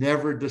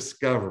never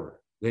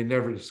discover. They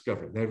never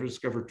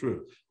discover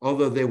truth.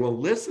 Although they will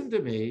listen to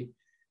me,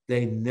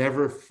 they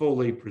never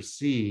fully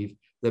perceive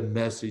the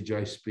message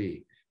I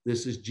speak.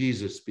 This is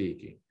Jesus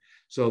speaking.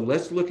 So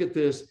let's look at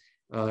this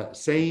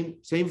same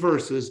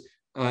verses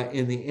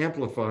in the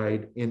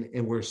Amplified,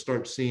 and we'll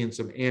start seeing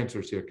some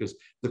answers here, because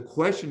the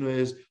question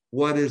is,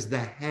 what is the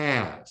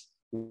has?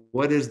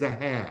 What is the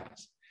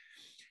has?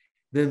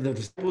 Then the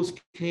disciples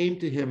came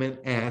to him and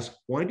asked,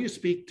 why do you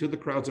speak to the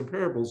crowds in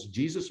parables?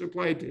 Jesus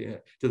replied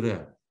to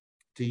them,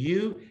 to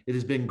you, it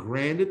has been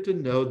granted to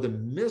know the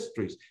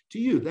mysteries. To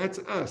you, that's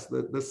us,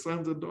 the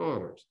sons and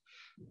daughters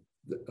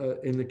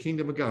in the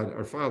kingdom of God,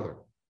 our Father,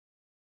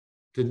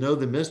 to know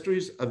the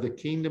mysteries of the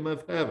kingdom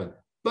of heaven.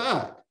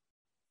 But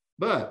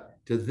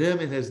to them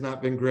it has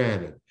not been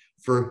granted.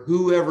 For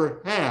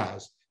whoever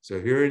has,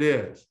 so here it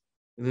is.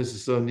 And this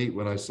is so neat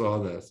when I saw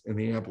this in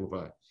the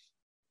Amplified.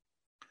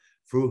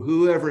 For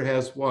whoever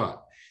has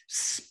what?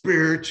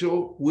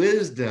 Spiritual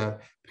wisdom,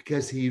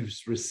 because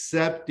he's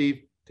receptive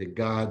to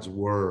God's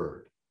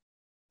word.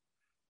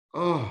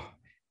 Oh,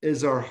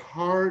 is our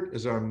heart,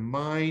 is our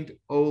mind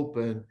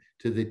open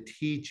to the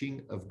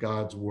teaching of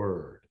God's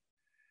word?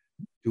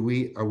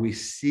 Are we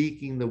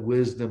seeking the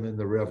wisdom and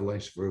the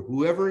revelation? For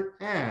whoever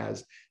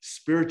has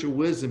spiritual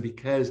wisdom,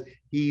 because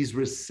he's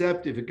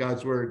receptive to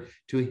God's word,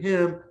 to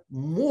him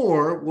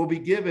more will be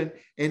given,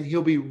 and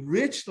he'll be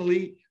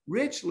richly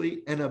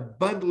and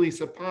abundantly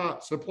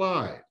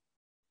supplied.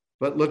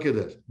 But look at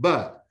this.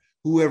 But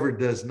whoever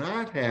does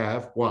not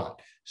have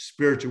what?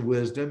 Spiritual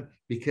wisdom,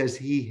 because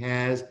they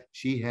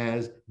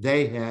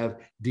have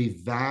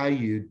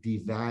devalued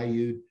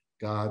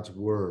God's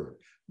word.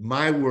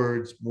 My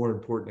word's more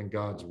important than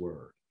God's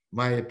word.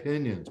 My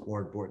opinion's more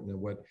important than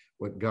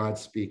what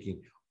God's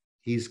speaking.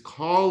 He's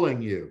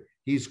calling you.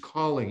 He's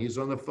calling. He's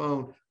on the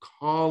phone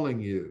calling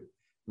you.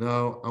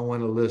 No, I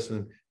want to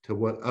listen to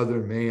what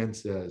other man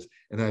says.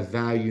 And I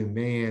value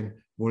man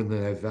more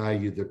than I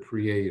value the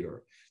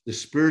creator. The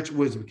spiritual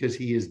wisdom, because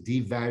he has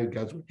devalued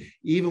God's word.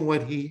 Even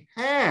what he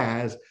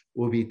has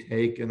will be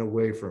taken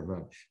away from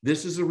him.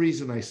 This is the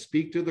reason I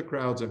speak to the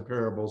crowds in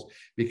parables,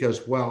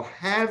 because while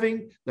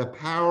having the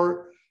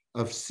power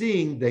of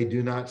seeing, they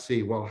do not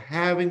see. While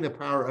having the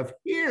power of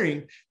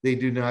hearing, they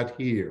do not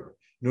hear,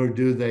 nor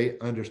do they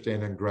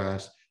understand and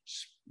grasp.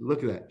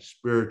 Look at that,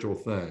 spiritual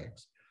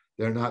things.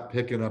 They're not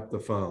picking up the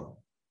phone.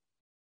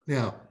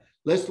 Now,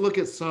 let's look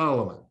at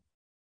Solomon.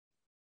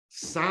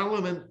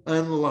 Solomon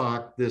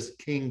unlocked this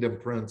kingdom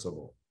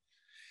principle.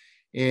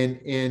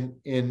 In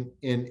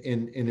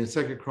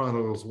 2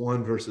 Chronicles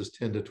 1, verses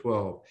 10 to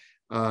 12,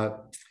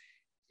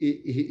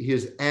 he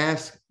has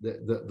asked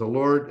the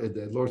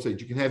Lord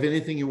said, you can have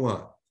anything you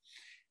want.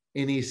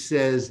 And he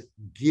says,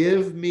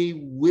 give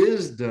me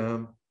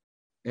wisdom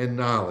and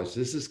knowledge.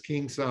 This is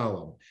King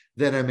Solomon,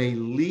 that I may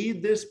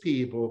lead this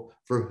people,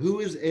 for who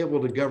is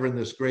able to govern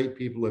this great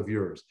people of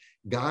yours?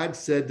 God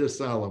said to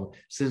Solomon,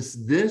 since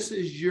this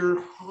is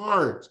your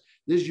heart,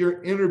 this is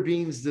your inner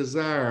being's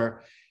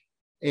desire,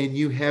 and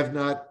you have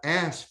not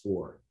asked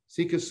for it.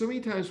 See, because so many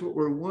times what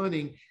we're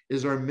wanting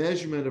is our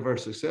measurement of our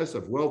success,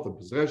 of wealth and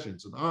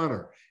possessions and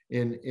honor,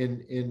 and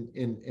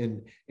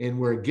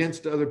we're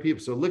against other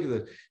people. So look at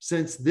this.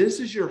 Since this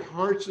is your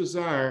heart's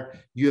desire,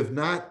 you have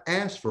not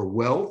asked for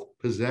wealth,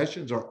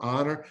 possessions, or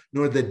honor,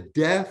 nor the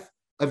death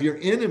of your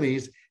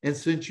enemies. And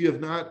since you have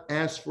not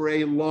asked for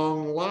a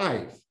long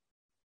life.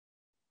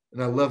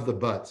 And I love the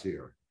buts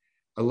here.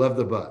 I love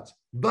the buts.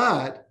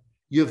 But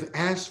you've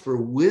asked for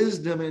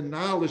wisdom and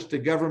knowledge to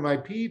govern my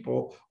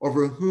people,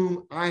 over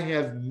whom I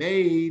have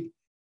made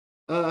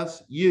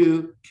us,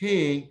 you,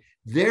 king.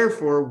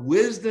 Therefore,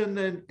 wisdom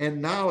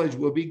and knowledge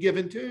will be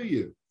given to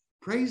you.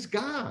 Praise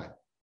God.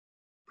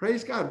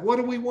 Praise God. What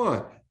do we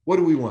want? What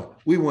do we want?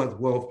 We want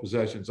wealth,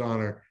 possessions,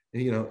 honor,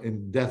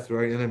 and death to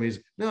our enemies.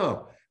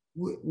 No,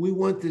 we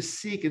want to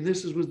seek. And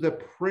this was the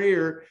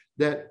prayer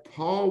that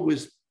Paul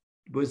was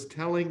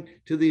telling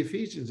to the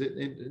Ephesians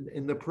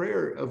in the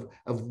prayer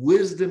of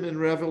wisdom and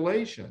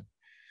revelation.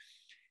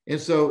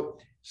 And so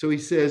he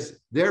says,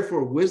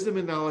 therefore, wisdom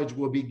and knowledge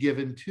will be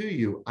given to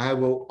you. I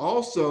will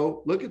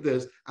also, look at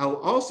this, I'll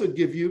also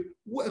give you,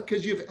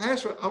 because you've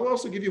asked for, I'll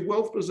also give you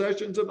wealth,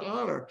 possessions, and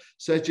honor,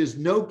 such as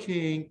no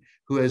king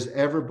who has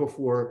ever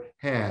before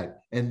had,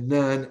 and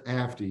none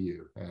after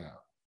you have.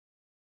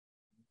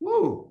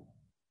 Whoa,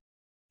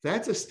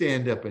 that's a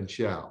stand up and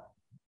shout.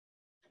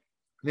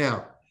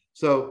 Now,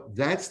 so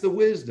that's the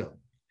wisdom.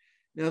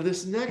 Now,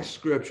 this next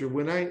scripture,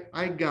 when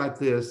I got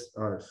this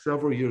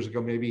several years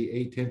ago, maybe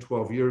 8, 10,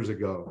 12 years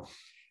ago,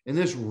 and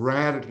this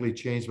radically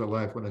changed my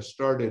life when I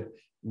started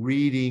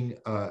reading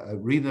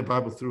the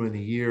Bible through in a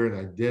year, and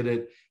I did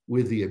it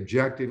with the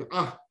objective,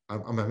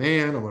 I'm a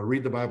man, I'm going to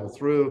read the Bible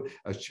through.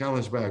 I was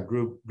challenged by a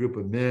group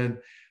of men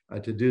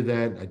to do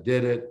that, and I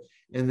did it.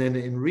 And then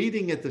in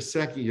reading it the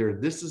second year,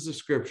 this is a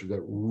scripture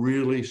that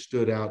really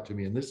stood out to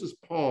me. And this is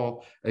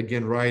Paul,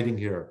 again, writing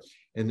here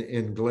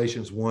in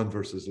Galatians 1,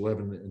 verses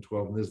 11 and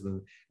 12. And this is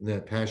in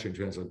that Passion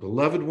Translation.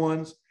 Beloved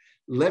ones,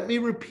 let me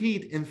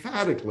repeat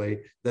emphatically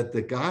that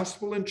the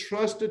gospel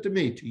entrusted to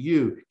me, to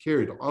you,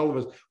 Carrie, to all of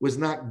us, was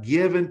not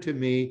given to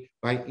me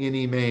by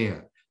any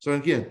man. So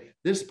again,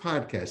 this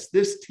podcast,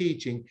 this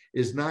teaching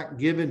is not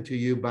given to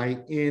you by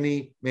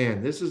any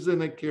man. This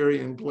isn't a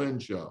Carrie and Glenn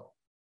show.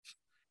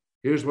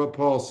 Here's what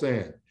Paul's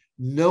saying.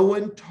 No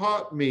one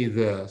taught me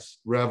this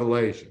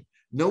revelation.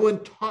 No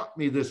one taught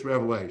me this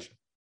revelation.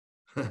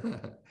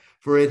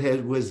 For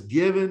it was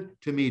given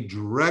to me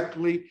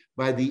directly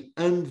by the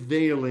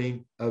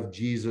unveiling of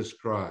Jesus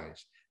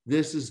Christ.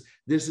 This is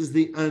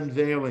the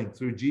unveiling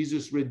through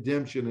Jesus'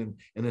 redemption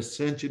and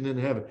ascension in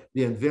heaven.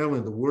 The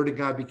unveiling, the word of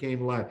God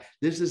became life.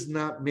 This is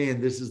not man.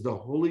 This is the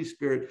Holy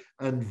Spirit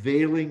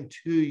unveiling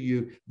to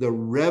you the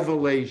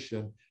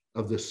revelation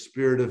of the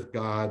Spirit of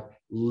God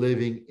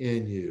living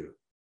in you.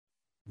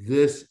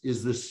 This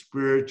is the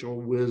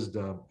spiritual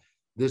wisdom.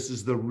 This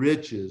is the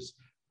riches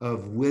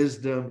of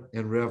wisdom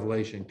and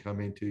revelation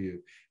coming to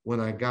you. When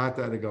I got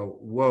that, I go,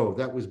 whoa,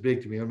 that was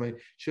big to me. I'm going to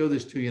show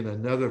this to you in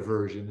another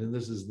version, and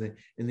this is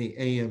in the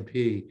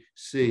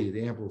AMP-C,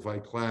 the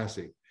Amplified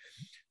Classic.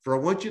 For I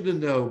want you to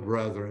know,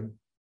 brethren,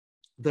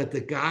 that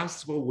the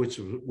gospel which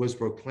was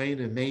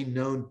proclaimed and made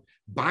known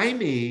by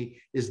me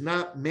is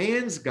not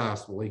man's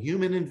gospel, a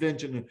human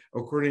invention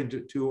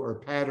according to or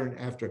pattern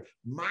after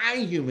my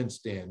human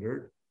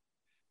standard.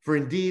 For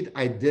indeed,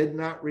 I did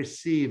not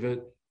receive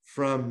it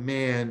from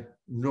man,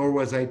 nor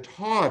was I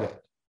taught it.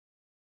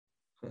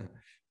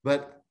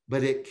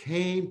 But it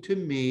came to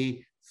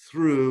me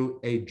through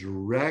a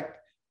direct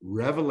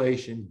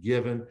revelation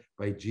given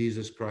by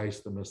Jesus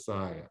Christ, the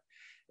Messiah.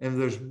 And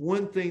there's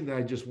one thing that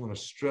I just want to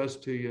stress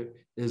to you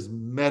is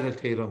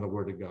meditate on the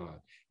Word of God.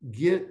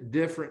 Get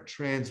different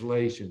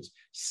translations,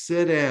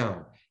 sit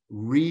down,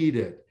 read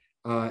it,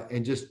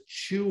 and just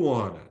chew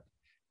on it.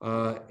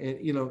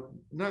 And,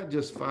 not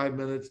just 5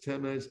 minutes,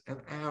 10 minutes, an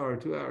hour,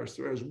 2 hours,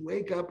 3 hours.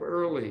 Wake up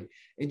early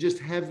and just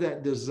have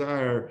that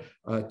desire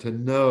to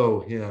know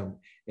Him.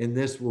 And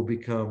this will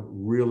become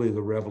really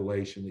the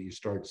revelation that you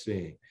start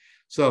seeing.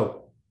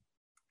 So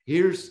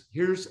here's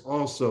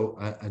also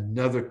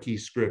another key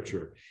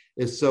scripture.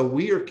 Is so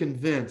we are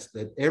convinced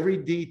that every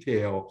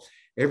detail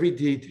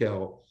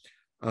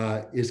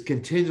is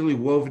continually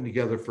woven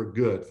together for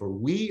good. For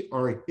we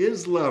are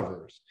His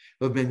lovers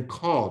who have been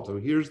called. So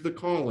here's the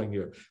calling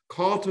here.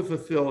 Called to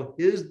fulfill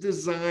His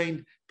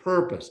designed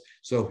purpose.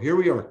 So here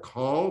we are,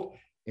 called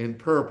and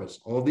purpose.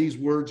 All these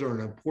words are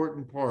an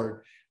important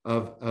part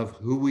of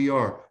who we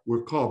are.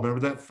 We're called.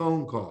 Remember that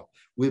phone call.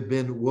 We've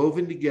been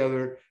woven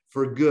together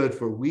for good.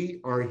 For we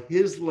are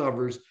His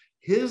lovers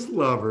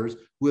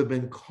who have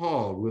been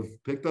called.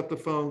 We've picked up the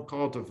phone,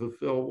 called to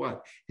fulfill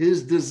what?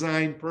 His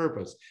designed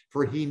purpose.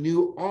 For He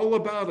knew all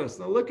about us.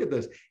 Now look at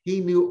this.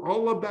 He knew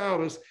all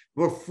about us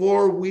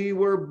before we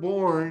were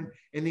born,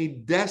 and He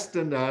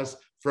destined us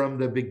from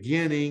the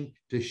beginning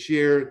to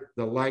share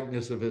the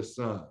likeness of His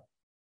Son.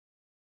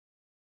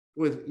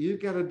 You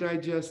got to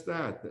digest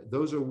that.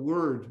 Those are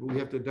words we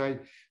have to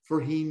digest.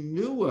 For He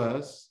knew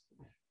us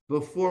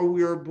before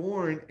we were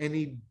born, and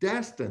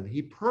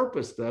He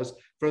purposed us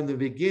from the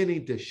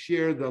beginning to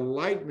share the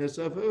likeness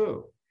of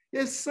who?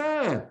 His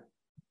Son.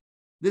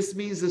 This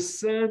means the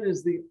Son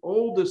is the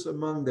oldest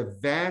among the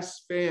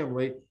vast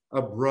family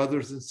of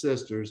brothers and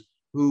sisters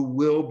who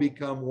will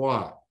become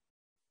what?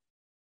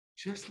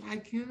 Just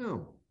like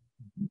Him.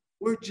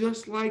 We're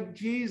just like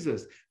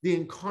Jesus. The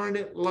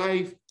incarnate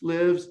life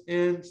lives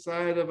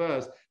inside of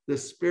us. The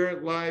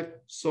spirit life,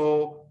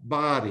 soul,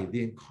 body,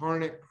 the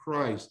incarnate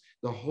Christ,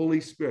 the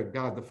Holy Spirit,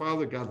 God the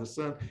Father, God the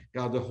Son,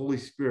 God the Holy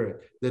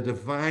Spirit. The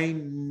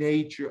divine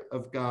nature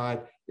of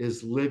God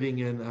is living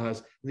in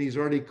us. And He's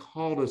already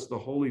called us the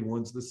holy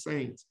ones, the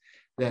saints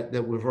that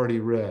we've already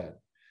read.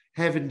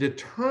 Having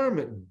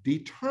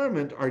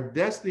determined our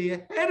destiny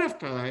ahead of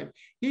time,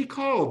 He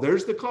called,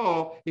 there's the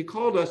call, He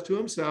called us to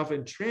Himself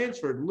and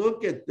transferred,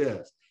 look at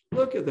this,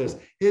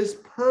 His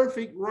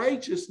perfect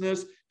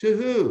righteousness to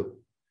who?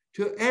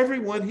 To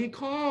everyone He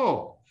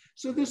called.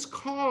 So this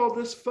call,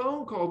 this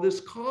phone call,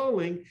 this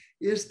calling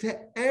is to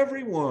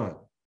everyone.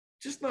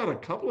 Just not a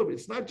couple of,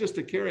 it's not just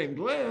to Carrie and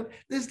Glenn,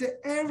 this is to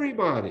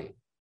everybody.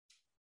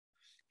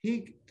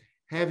 He,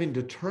 having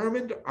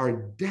determined our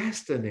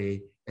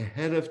destiny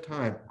ahead of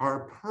time,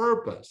 our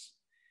purpose,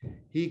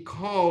 He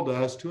called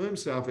us to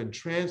Himself and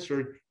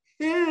transferred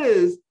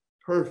His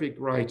perfect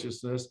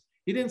righteousness.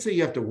 He didn't say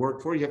you have to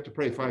work for it. You have to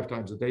pray 5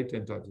 times a day,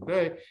 10 times a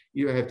day.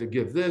 You have to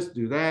give this,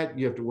 do that.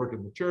 You have to work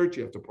in the church.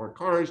 You have to park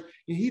cars.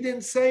 He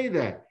didn't say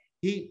that.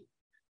 He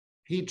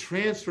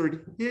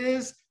transferred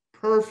His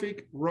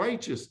perfect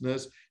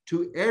righteousness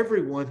to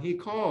everyone He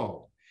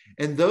called.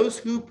 And those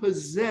who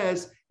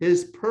possess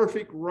His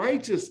perfect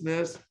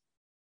righteousness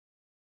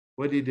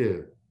what did he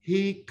do?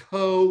 He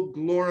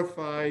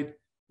co-glorified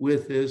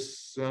with his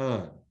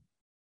son.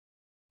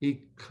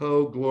 He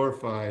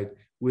co-glorified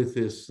with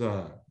his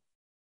son.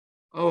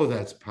 Oh,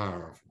 that's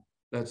powerful.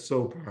 That's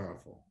so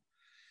powerful.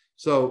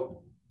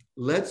 So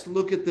let's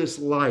look at this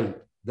light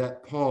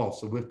that Paul,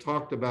 so we've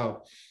talked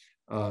about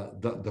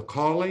the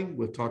calling,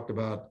 we've talked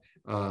about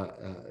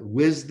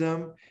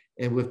wisdom,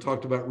 and we've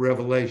talked about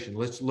revelation.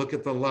 Let's look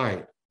at the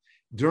light.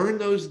 During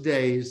those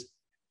days,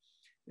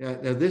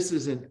 now this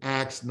is in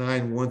Acts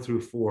 9, 1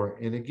 through 4.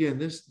 And again,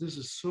 this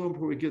is so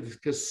important we get this,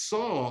 because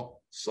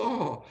Saul,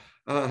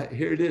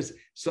 here it is.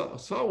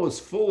 Saul was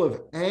full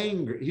of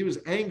anger. He was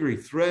angry,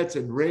 threats,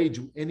 and rage,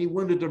 and he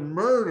wanted to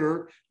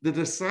murder the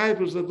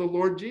disciples of the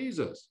Lord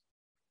Jesus.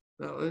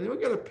 Now, we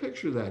got to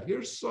picture that.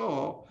 Here's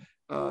Saul,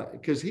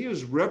 because he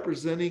was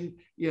representing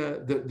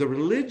the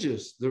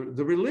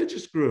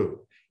religious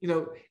group.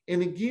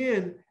 And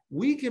again,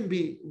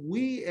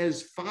 we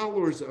as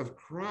followers of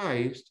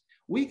Christ,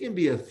 we can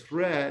be a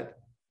threat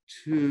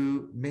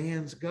to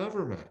man's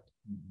government,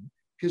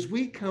 because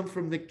we come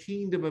from the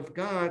kingdom of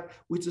God,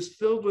 which is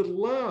filled with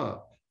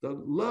love, the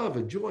love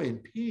and joy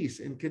and peace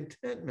and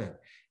contentment.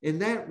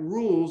 And that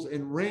rules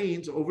and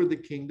reigns over the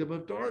kingdom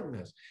of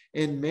darkness.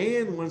 And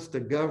man wants to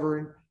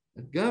govern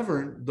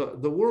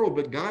the world,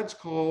 but God's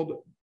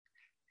called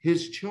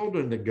his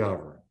children to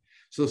govern.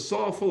 So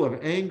Saul, full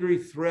of angry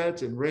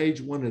threats and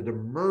rage, wanted to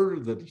murder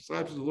the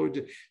disciples of the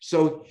Lord.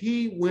 So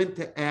he went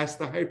to ask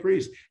the high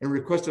priest and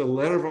requested a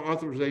letter of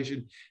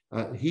authorization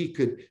he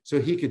could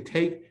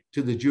take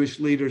to the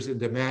Jewish leaders in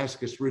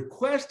Damascus,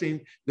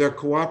 requesting their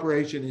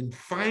cooperation in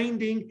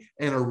finding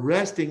and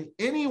arresting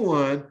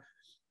anyone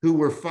who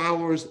were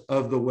followers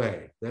of the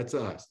way. That's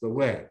us, the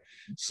way.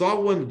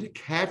 Saul wanted to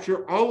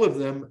capture all of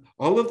them,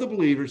 all of the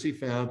believers he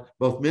found,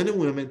 both men and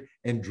women,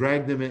 and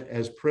drag them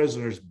as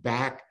prisoners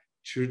back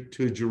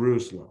to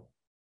Jerusalem.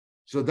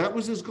 So that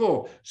was his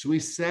goal. So he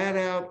sat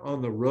out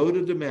on the road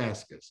to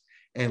Damascus,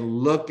 and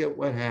look at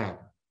what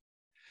happened.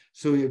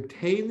 So he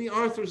obtained the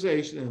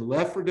authorization and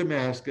left for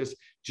Damascus,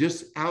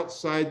 just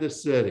outside the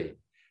city.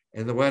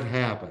 And then what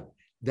happened?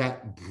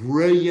 That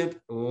brilliant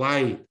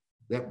light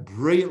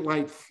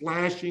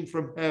flashing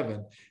from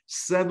heaven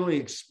suddenly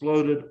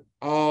exploded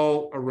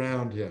all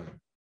around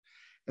him.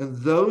 And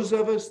those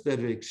of us that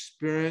have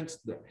experienced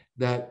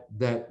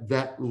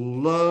that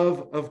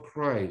love of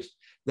Christ,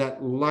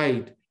 that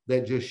light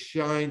that just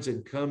shines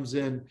and comes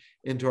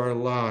into our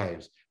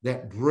lives,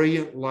 that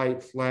brilliant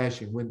light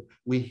flashing, when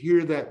we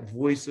hear that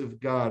voice of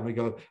God, we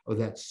go, oh,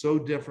 that's so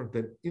different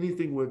than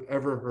anything we've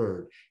ever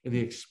heard. And the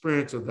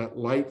experience of that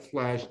light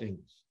flashing,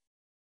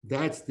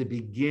 that's the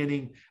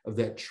beginning of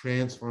that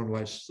transformed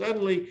life.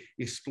 Suddenly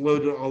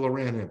exploded all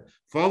around him.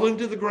 Falling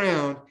to the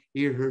ground,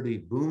 he heard a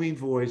booming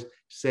voice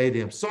say to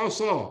him, Saul,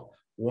 Saul,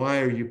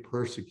 why are you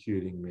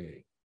persecuting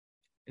me?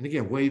 And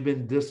again, well, you've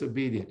been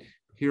disobedient.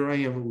 Here I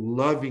am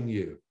loving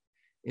you.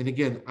 And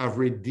again, I've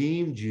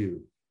redeemed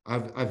you.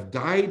 I've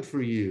died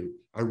for you.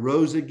 I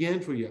rose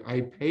again for you.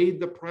 I paid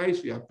the price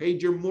for you. I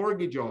paid your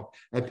mortgage off.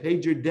 I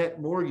paid your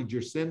debt mortgage,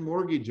 your sin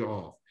mortgage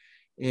off.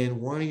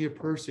 And why are you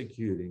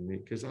persecuting me?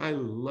 Because I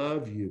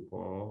love you,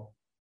 Paul.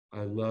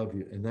 I love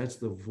you. And that's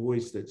the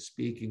voice that's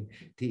speaking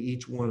to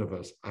each one of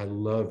us. I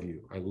love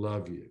you. I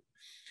love you.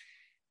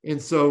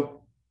 And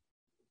so,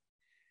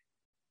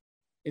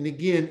 and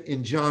again,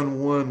 in John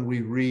 1,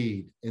 we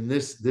read, and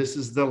this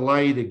is the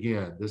light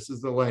again. This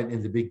is the light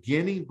in the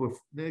beginning.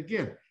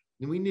 Again,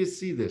 and we need to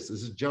see this.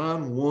 This is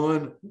John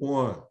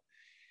 1:1.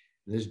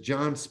 This is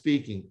John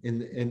speaking. In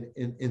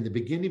the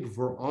beginning,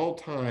 before all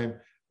time,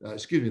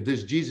 this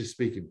is Jesus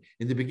speaking.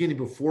 In the beginning,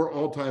 before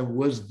all time,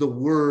 was the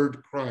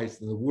Word,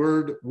 Christ, and the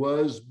Word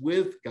was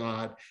with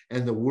God,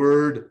 and the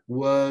Word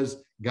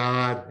was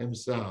God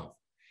himself.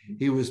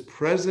 He was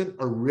present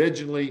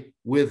originally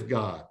with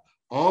God.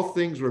 All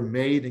things were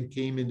made and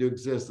came into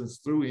existence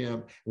through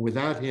him, and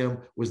without him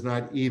was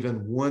not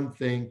even one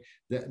thing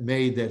that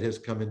made that has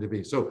come into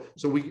being. So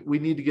we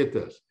need to get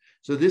this.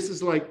 So this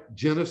is like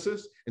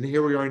Genesis, and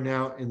here we are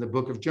now in the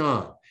book of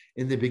John.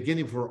 In the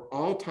beginning, for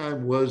all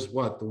time was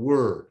what? The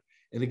Word.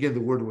 And again, the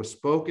Word was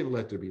spoken,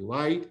 let there be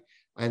light,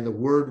 and the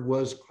Word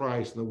was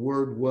Christ, and the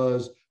Word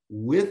was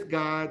with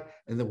God,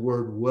 and the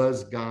Word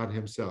was God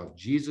himself.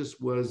 Jesus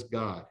was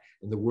God,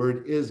 and the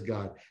Word is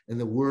God, and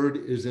the Word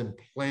is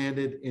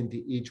implanted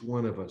into each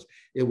one of us.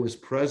 It was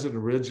present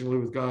originally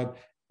with God.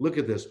 Look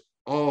at this,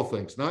 all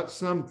things, not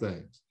some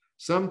things.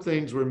 Some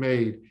things were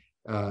made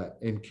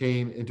and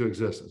came into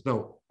existence.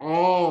 No,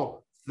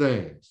 all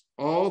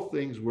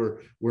things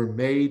were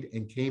made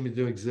and came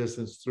into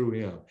existence through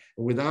him.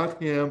 And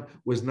without him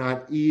was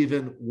not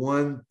even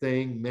one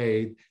thing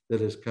made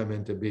that has come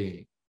into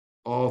being.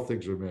 All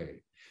things were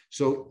made.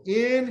 So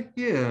in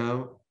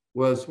him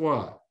was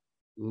what?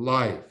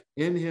 Life.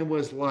 In him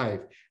was life.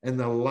 And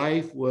the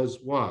life was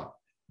what?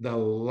 The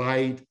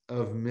light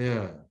of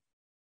men.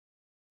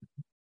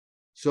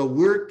 So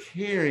we're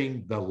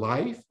carrying the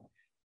life,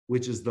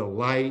 which is the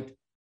light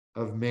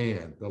of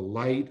man, the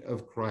light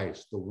of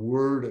Christ, the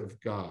Word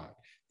of God,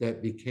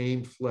 that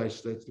became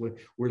flesh.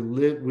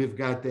 We've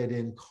got that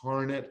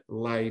incarnate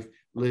life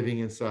living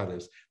inside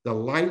us. The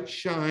light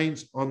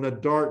shines on the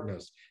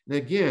darkness. And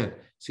again,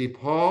 see,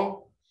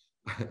 Paul,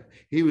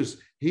 he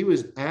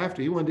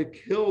wanted to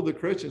kill the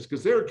Christians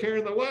because they were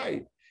carrying the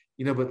light,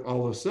 but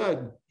all of a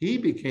sudden he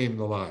became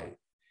the light.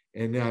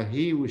 And now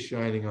he was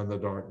shining on the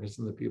darkness,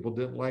 and the people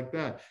didn't like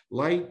that.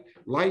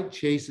 Light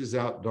chases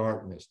out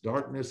darkness.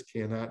 Darkness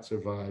cannot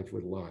survive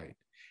with light.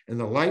 And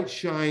the light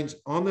shines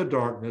on the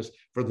darkness,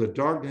 for the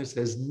darkness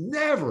has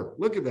never,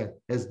 look at that,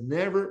 has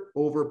never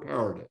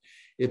overpowered it.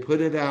 It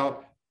put it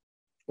out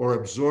or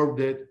absorbed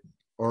it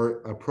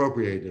or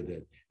appropriated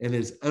it and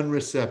is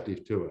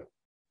unreceptive to it.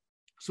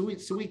 So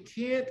we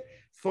can't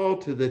fall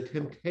to the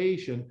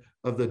temptation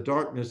of the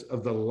darkness,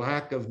 of the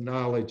lack of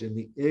knowledge and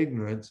the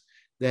ignorance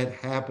that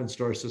happens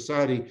to our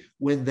society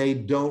when they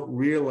don't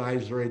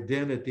realize their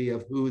identity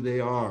of who they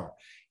are.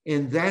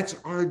 And that's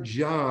our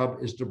job,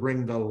 is to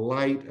bring the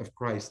light of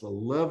Christ, the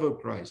love of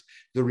Christ,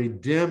 the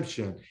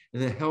redemption,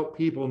 and to help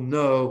people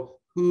know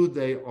who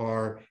they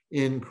are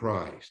in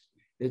Christ.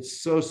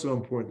 It's so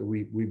important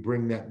that we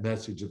bring that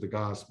message of the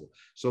gospel.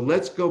 So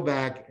let's go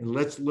back and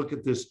let's look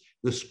at the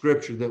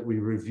scripture that we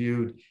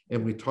reviewed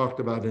and we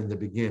talked about in the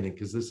beginning,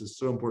 because this is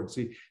so important.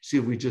 See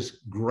if we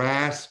just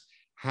grasp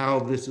how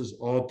this is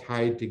all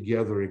tied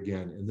together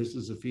again. And this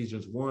is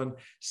Ephesians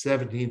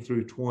 1:17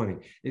 through 20.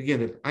 And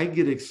again, I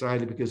get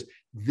excited because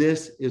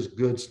this is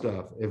good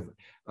stuff.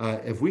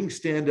 If we can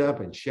stand up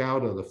and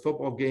shout at a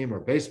football game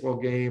or baseball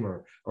game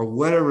or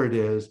whatever it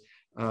is,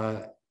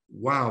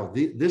 wow,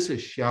 this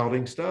is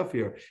shouting stuff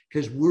here,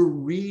 because we're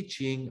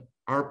reaching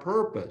our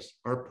purpose.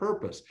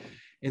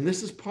 And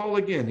this is Paul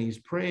again. He's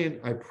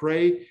praying, I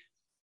pray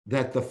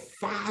that the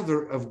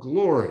Father of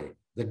glory,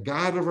 the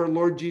God of our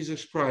Lord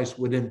Jesus Christ,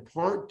 would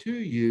impart to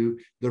you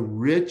the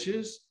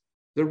riches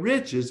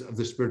of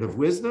the spirit of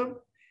wisdom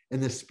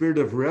and the spirit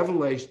of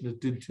revelation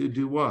to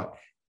do what?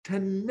 To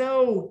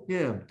know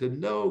him, to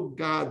know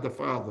God the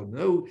Father,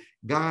 know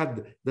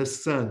God the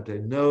Son, to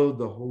know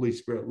the Holy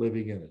Spirit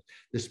living in it.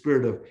 The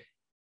spirit of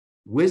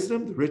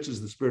wisdom, the riches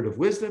of the spirit of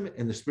wisdom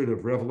and the spirit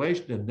of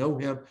revelation, to know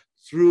him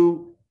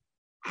through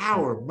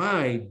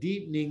my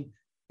deepening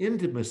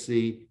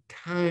intimacy,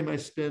 time I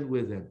spend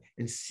with him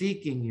and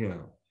seeking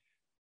him.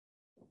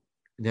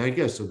 Now, I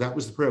guess, so that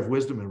was the prayer of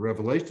wisdom and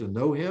revelation, to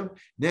know him.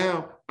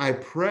 Now I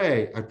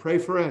pray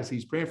for us,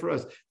 he's praying for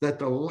us, that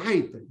the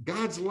light,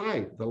 God's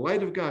light, the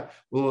light of God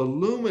will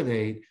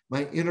illuminate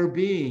my inner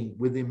being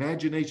with the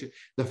imagination,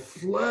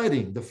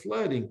 flooding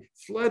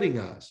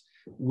us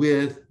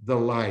with the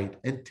light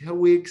until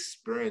we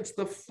experience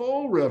the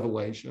full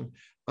revelation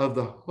of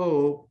the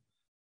hope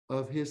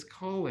of his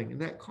calling.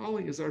 And that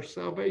calling is our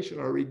salvation,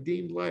 our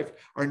redeemed life,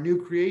 our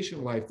new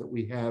creation life that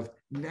we have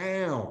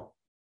now.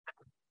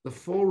 The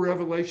full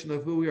revelation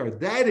of who we are.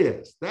 That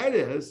is,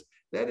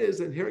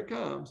 and here it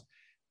comes,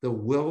 the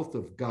wealth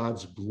of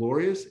God's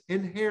glorious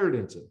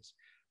inheritances,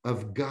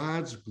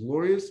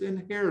 that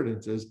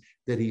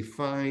he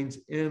finds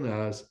in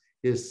us,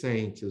 his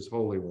saints, his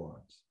holy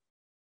ones.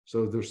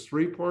 So there's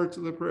three parts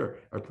of the prayer.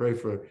 I pray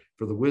for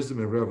the wisdom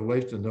and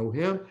revelation to know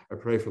him. I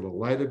pray for the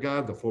light of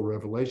God, the full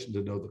revelation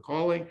to know the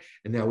calling.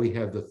 And now we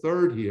have the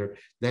third here,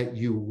 that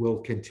you will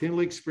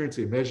continually experience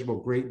the immeasurable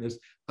greatness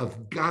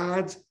of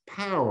God's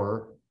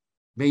power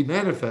made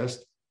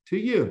manifest to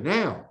you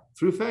now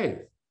through faith.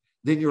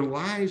 Then your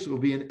lives will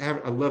be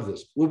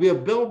will be a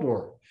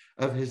billboard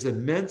of his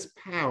immense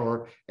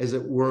power as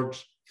it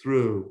works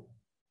through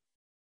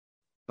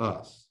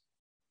us,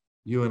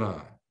 you and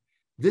I.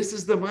 This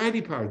is the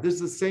mighty power. This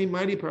is the same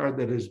mighty power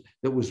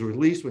that was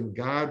released when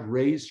God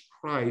raised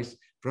Christ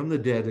from the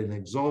dead and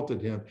exalted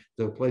him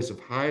to the place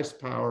of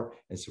highest power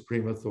and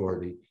supreme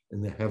authority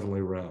in the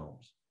heavenly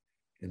realms.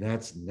 And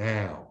that's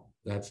now,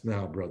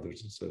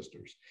 brothers and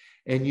sisters.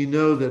 And you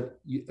know that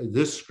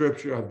this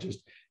scripture I've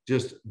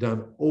just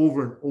done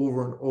over and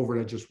over and over.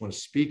 And I just want to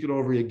speak it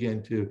over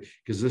again too,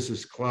 because this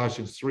is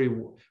Colossians 3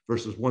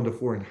 verses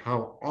 1-4, and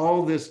how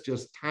all this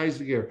just ties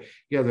together.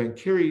 And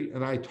Carrie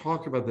and I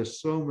talk about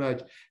this so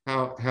much,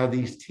 how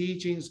these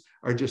teachings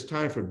are just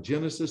tying from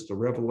Genesis to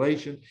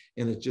Revelation,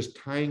 and it's just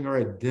tying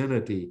our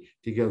identity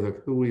together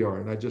of who we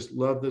are. And I just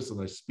love this, and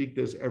I speak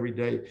this every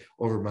day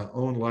over my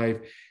own life.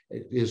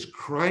 Is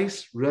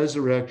Christ's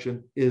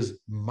resurrection is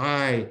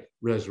my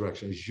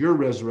resurrection, is your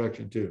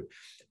resurrection too.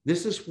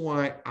 This is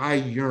why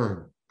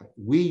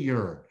we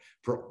yearn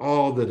for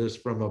all that is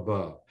from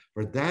above,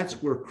 for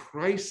that's where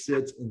Christ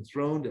sits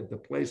enthroned at the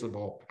place of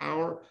all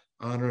power,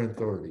 honor, and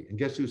authority. And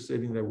guess who's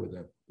sitting there with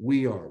him?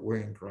 We're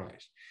in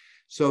Christ.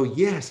 So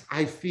yes,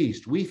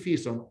 we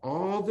feast on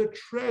all the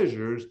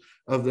treasures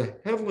of the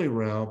heavenly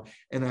realm,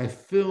 and I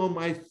fill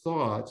my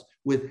thoughts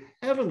with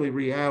heavenly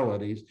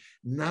realities,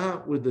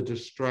 not with the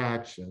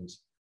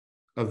distractions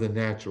of the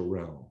natural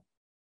realm.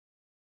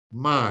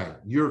 My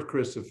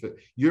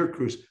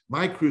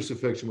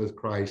crucifixion with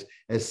Christ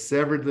has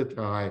severed the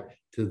tie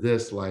to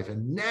this life.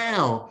 And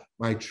now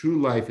my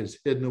true life is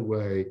hidden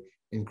away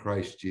in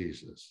Christ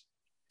Jesus.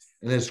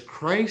 And as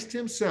Christ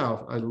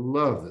himself, I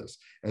love this,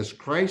 as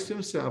Christ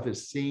himself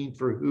is seen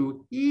for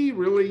who he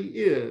really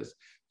is,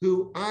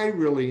 who I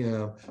really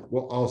am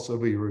will also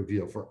be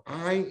revealed. For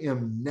I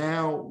am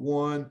now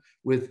one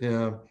with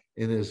him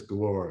in his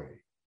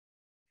glory.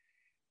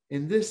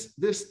 And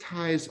this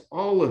ties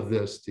all of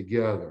this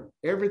together.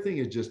 Everything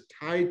is just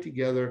tied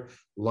together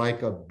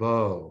like a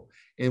bow.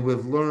 And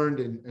we've learned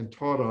and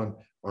taught on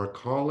our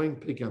calling,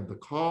 picking up the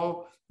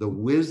call, the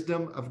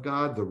wisdom of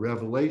God, the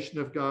revelation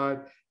of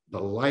God, the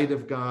light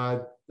of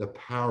God, the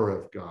power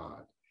of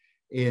God,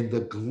 and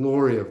the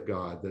glory of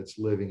God that's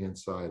living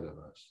inside of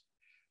us.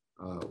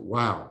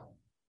 Wow,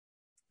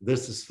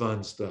 this is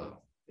fun stuff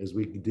as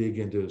we dig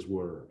into his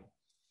word.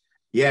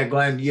 Yeah,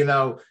 Glenn,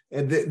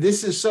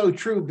 this is so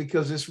true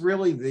because it's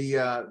really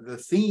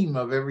the theme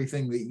of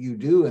everything that you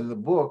do in the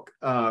book,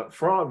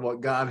 Fraud,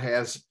 what God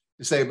has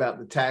to say about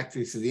the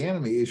tactics of the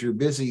enemy is you're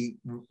busy,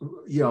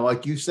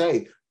 like you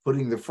say,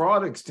 putting the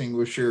fraud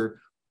extinguisher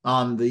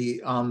on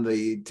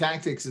the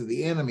tactics of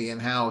the enemy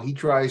and how he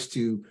tries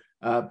to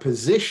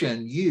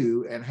position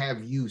you and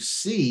have you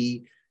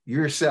see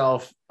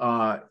yourself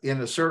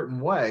in a certain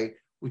way,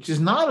 which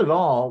is not at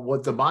all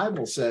what the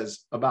Bible says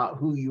about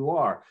who you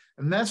are.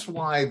 And that's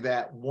why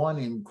that one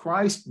in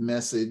Christ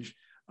message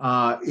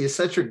is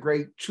such a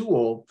great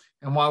tool,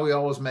 and why we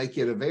always make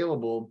it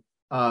available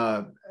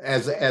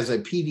as a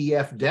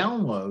PDF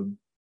download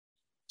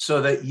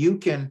so that you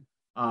can,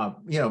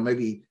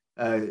 maybe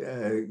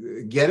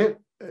get it,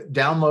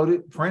 download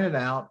it, print it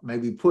out,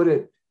 maybe put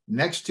it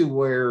next to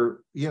where,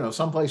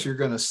 someplace you're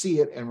going to see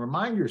it and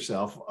remind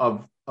yourself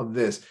of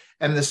this.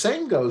 And the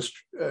same goes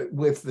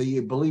with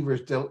the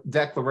Believer's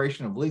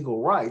Declaration of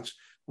Legal Rights,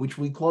 which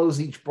we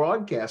close each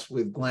broadcast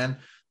with, Glenn,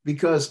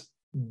 because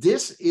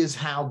this is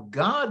how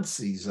God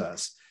sees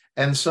us.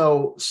 And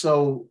so,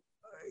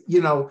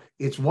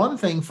 it's one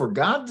thing for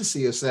God to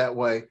see us that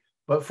way,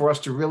 but for us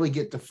to really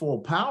get the full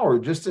power,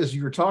 just as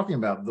you were talking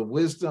about, the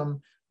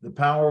wisdom, the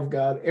power of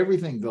God,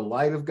 everything, the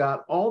light of God,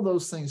 all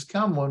those things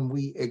come when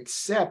we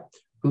accept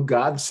who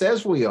God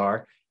says we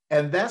are.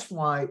 And that's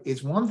why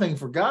it's one thing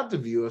for God to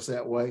view us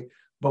that way,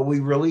 but we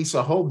release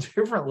a whole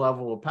different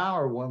level of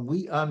power when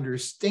we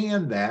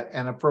understand that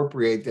and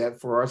appropriate that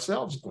for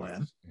ourselves,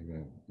 Glenn.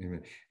 Amen.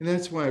 Amen. And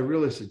that's why I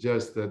really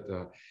suggest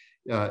that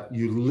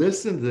you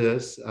listen to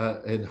this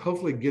and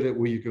hopefully get it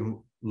where you can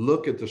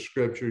look at the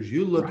scriptures.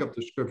 You look up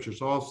the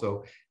scriptures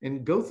also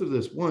and go through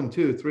this 1,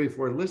 2, 3,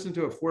 4, listen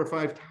to it 4 or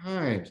 5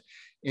 times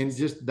and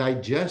just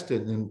digest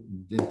it and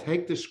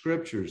take the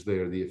scriptures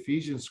there, the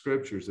Ephesians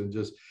scriptures, and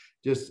just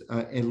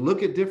and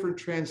look at different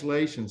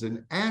translations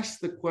and ask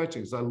the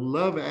questions. I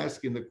love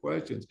asking the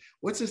questions.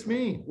 What's this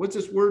mean? What's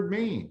this word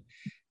mean?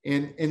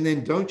 And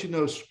then don't you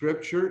know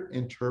scripture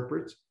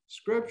interprets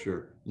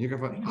scripture? You're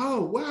going to find,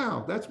 oh,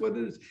 wow, that's what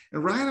it is.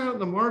 And right out in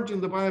the margin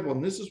of the Bible,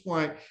 and this is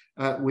why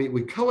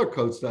we color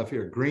code stuff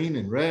here, green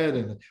and red,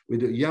 and we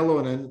do yellow,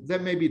 and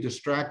that may be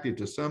distracting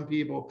to some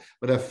people,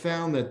 but I've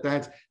found that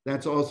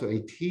that's also a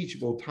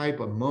teachable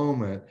type of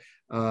moment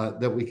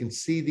that we can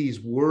see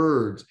these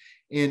words.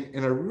 And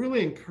I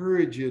really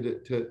encourage you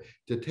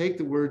to take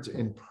the words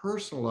and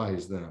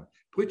personalize them.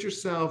 Put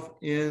yourself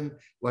in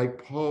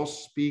like Paul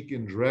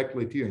speaking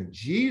directly to you, and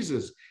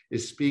Jesus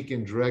is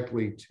speaking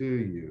directly to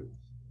you.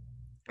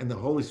 And the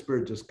Holy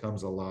Spirit just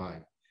comes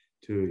alive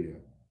to you.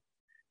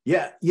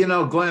 Yeah,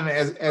 Glenn,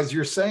 as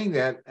you're saying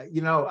that,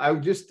 I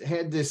just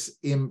had this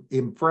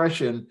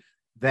impression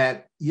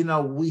that,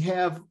 we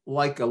have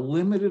like a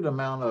limited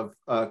amount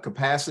of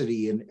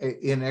capacity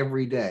in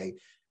every day.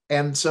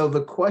 And so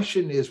the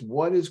question is,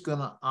 what is going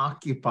to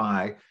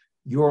occupy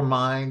your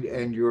mind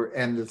and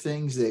the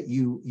things that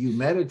you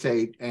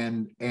meditate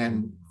and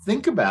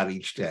think about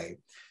each day?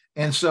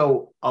 And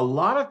so a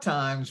lot of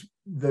times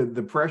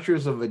the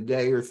pressures of a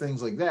day or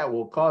things like that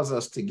will cause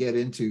us to get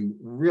into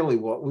really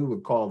what we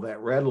would call that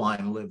red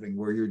line living,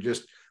 where you're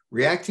just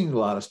reacting to a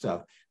lot of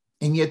stuff.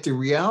 And yet the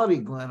reality,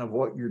 Glenn, of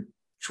what you're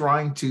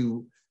trying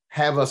to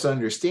have us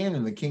understand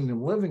in the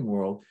kingdom living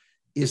world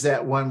is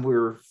that when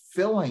we're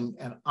filling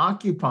and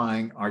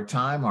occupying our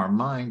time, our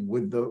mind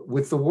with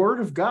the word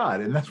of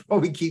God, and that's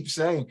what we keep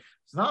saying,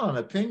 it's not an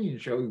opinion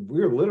show.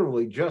 We're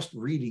literally just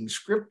reading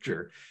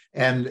scripture.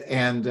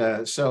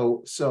 And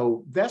so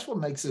that's what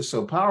makes this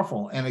so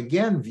powerful. And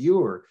again,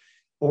 viewer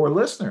or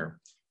listener,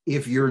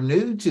 if you're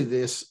new to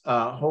this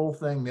whole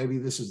thing, maybe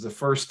this is the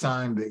first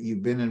time that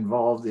you've been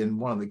involved in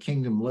one of the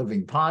Kingdom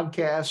Living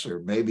podcasts, or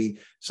maybe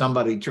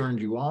somebody turned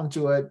you on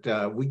to it.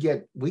 We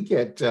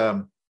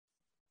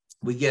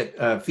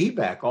get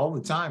feedback all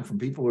the time from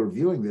people who are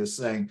viewing this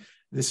saying,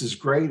 this is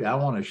great. I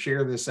want to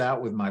share this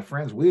out with my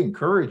friends. We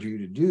encourage you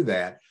to do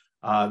that.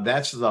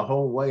 That's the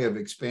whole way of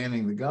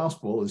expanding the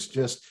gospel, is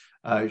just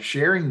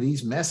sharing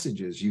these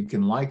messages. You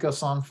can like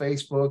us on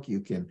Facebook.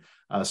 You can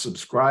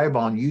subscribe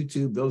on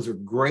YouTube. Those are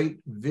great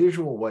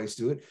visual ways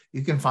to it.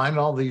 You can find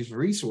all these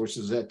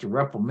resources at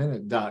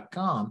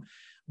thereppleminute.com.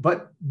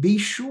 But be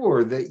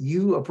sure that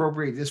you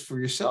appropriate this for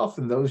yourself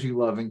and those you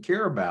love and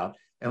care about.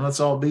 and let's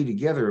all be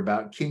together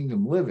about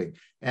kingdom living.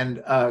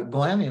 And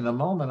Glenn, in a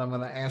moment, I'm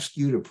going to ask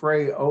you to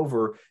pray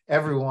over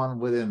everyone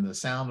within the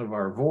sound of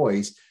our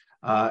voice.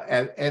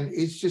 And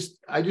it's just,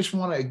 I just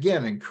want to,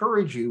 again,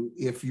 encourage you,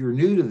 if you're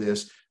new to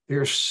this,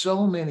 there's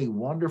so many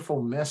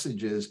wonderful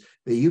messages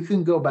that you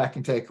can go back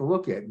and take a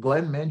look at.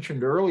 Glenn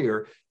mentioned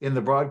earlier in the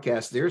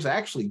broadcast, there's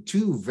actually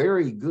 2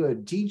 very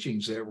good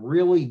teachings that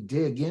really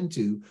dig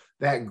into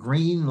that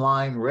green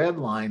line, red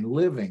line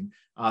living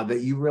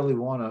that you really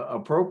want to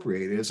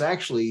appropriate. It's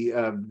actually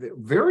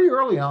very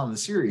early on in the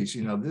series.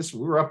 You know,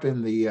 we're up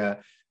in the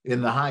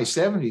high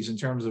 70s in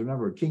terms of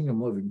number of Kingdom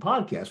Living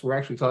podcasts. We're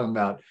actually talking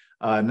about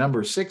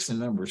number 6 and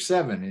number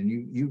 7, and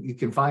you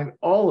can find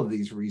all of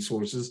these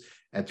resources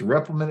at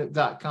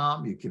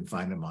thereppleminute.com. You can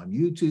find them on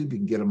YouTube. You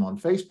can get them on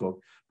Facebook.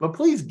 But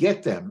please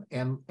get them,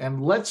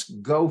 and let's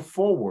go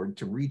forward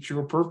to reach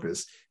your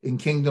purpose in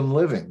kingdom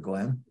living,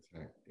 Glenn.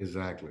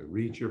 Exactly.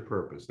 Reach your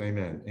purpose.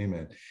 Amen.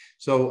 Amen.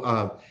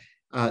 So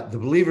the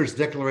believer's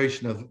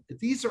declaration of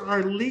these are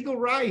our legal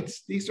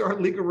rights. These are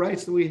our legal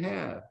rights that we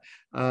have.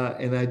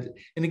 And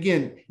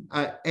again,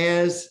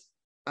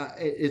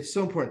 it's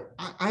so important.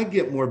 I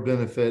get more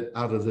benefit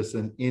out of this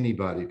than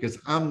anybody because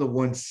I'm the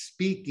one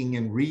speaking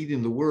and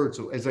reading the word.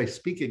 So as I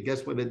speak it,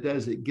 guess what it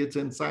does? It gets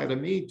inside of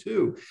me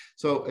too.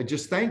 So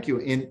just thank you.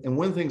 And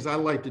one of the things I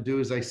like to do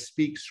is I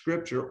speak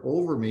scripture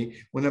over me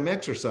when I'm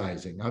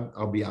exercising.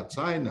 I'll be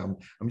outside and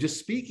I'm just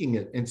speaking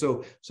it. And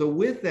so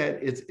with that,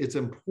 it's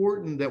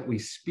important that we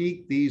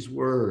speak these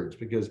words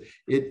because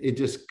it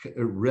just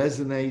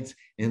resonates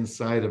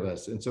inside of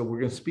us. And so we're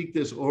going to speak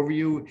this over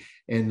you,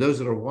 and those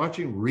that are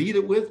watching, read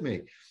it with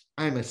me.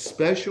 I'm a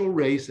special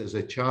race as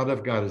a child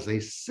of God, as a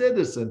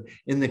citizen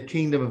in the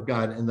kingdom of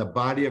God, in the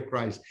body of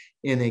Christ,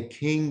 in a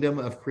kingdom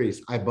of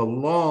priests. I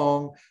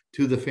belong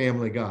to the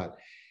family of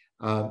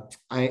God.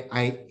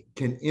 I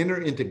can enter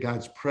into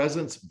God's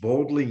presence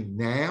boldly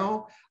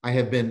now. I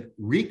have been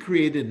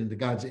recreated into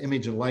God's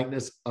image and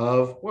likeness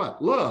of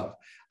what? Love.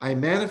 I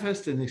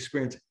manifest and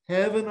experience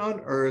heaven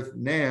on earth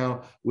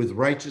now with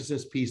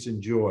righteousness, peace,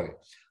 and joy.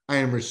 I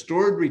am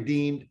restored,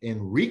 redeemed,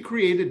 and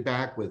recreated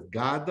back with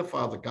God the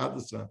Father, God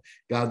the Son,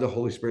 God the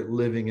Holy Spirit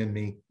living in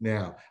me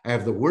now. I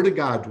have the Word of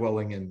God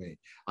dwelling in me.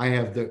 I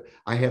have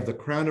the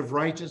crown of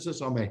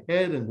righteousness on my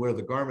head and wear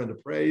the garment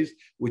of praise,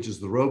 which is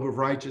the robe of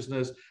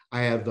righteousness.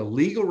 I have the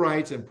legal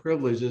rights and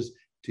privileges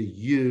to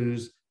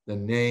use the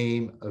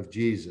name of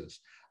Jesus.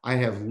 I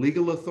have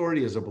legal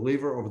authority as a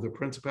believer over the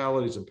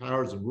principalities and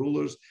powers and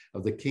rulers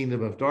of the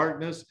kingdom of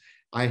darkness.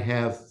 I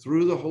have,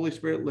 through the Holy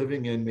Spirit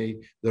living in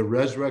me, the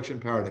resurrection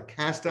power to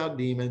cast out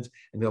demons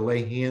and to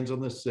lay hands on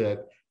the sick,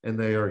 and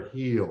they are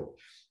healed.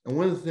 And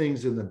one of the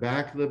things in the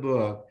back of the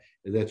book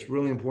that's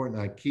really important,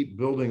 I keep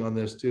building on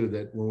this too,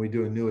 that when we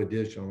do a new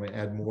edition, we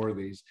add more of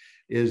these,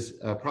 is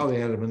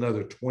probably add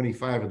another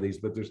 25 of these,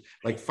 but there's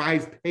like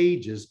 5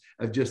 pages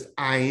of just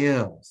I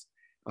ams.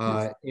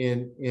 And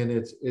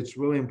it's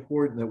really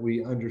important that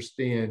we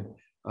understand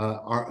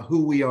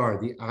who we are,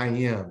 the I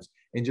ams.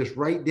 And just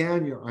write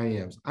down your I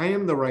ams. I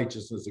am the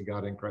righteousness of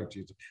God in Christ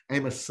Jesus. I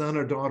am a son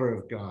or daughter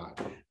of God.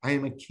 I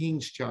am a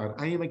king's child.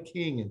 I am a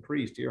king and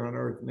priest here on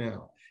earth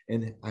now.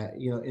 And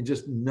and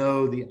just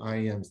know the I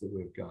ams that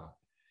we've got.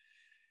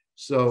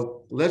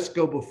 So let's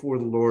go before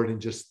the Lord and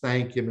just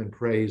thank him and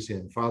praise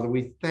him. Father,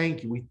 we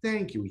thank you. We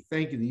thank you. We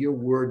thank you that your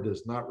word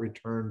does not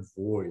return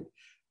void.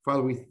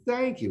 Father, we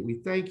thank you. We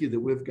thank you that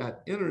we've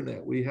got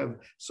internet. We have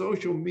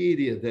social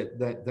media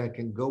that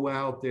can go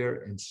out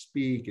there and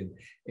speak, and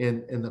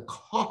the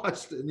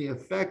cost and the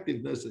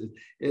effectiveness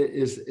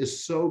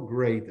is so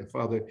great that,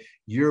 Father,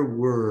 your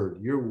word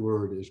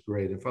is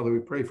great. And Father, we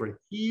pray for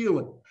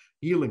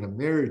healing of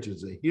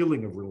marriages, the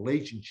healing of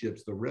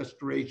relationships, the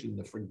restoration,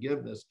 the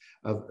forgiveness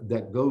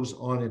that goes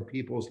on in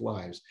people's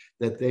lives,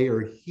 that they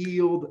are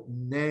healed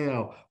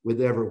now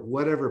with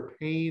whatever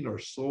pain or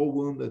soul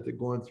wound that they're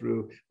going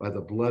through by the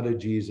blood of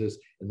Jesus,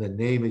 in the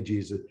name of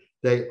Jesus.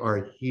 They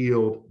are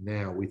healed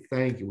now. We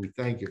thank you. We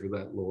thank you for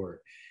that, Lord.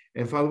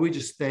 And Father, we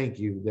just thank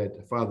you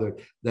that, Father,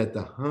 that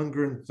the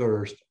hunger and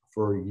thirst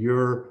for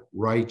your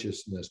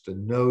righteousness, to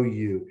know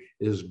you,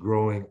 is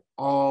growing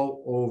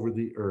all over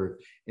the earth.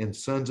 And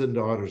sons and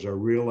daughters are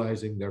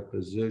realizing their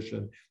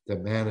position to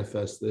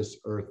manifest this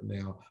earth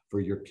now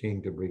for your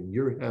king, to bring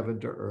your heaven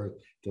to earth,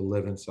 to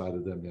live inside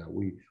of them now.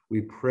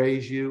 We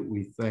praise you.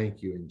 We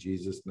thank you in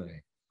Jesus'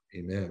 name.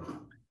 Amen.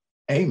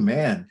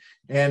 Amen.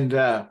 And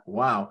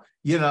wow,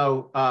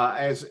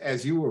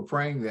 as you were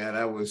praying that,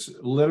 I was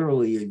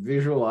literally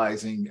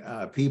visualizing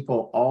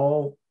people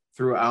all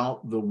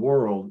throughout the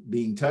world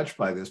being touched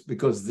by this,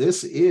 because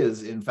this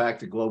is, in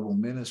fact, a global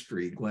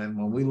ministry, Glenn.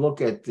 When we look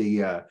at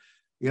the,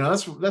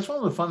 that's one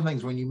of the fun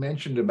things when you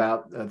mentioned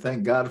about,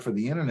 thank God for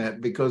the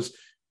internet, because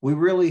we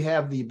really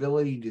have the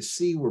ability to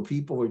see where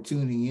people are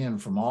tuning in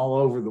from all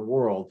over the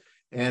world.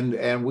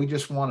 And we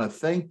just want to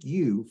thank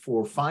you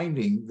for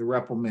finding the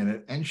Repple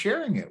Minute and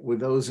sharing it with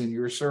those in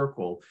your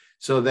circle,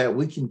 so that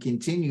we can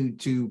continue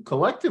to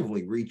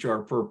collectively reach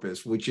our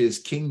purpose, which is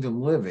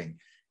kingdom living.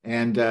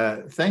 And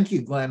thank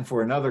you, Glenn,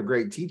 for another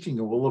great teaching.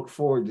 And we'll look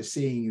forward to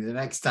seeing you the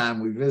next time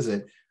we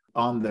visit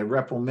on the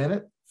Repple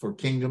Minute for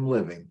Kingdom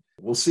Living.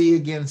 We'll see you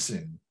again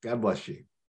soon. God bless you.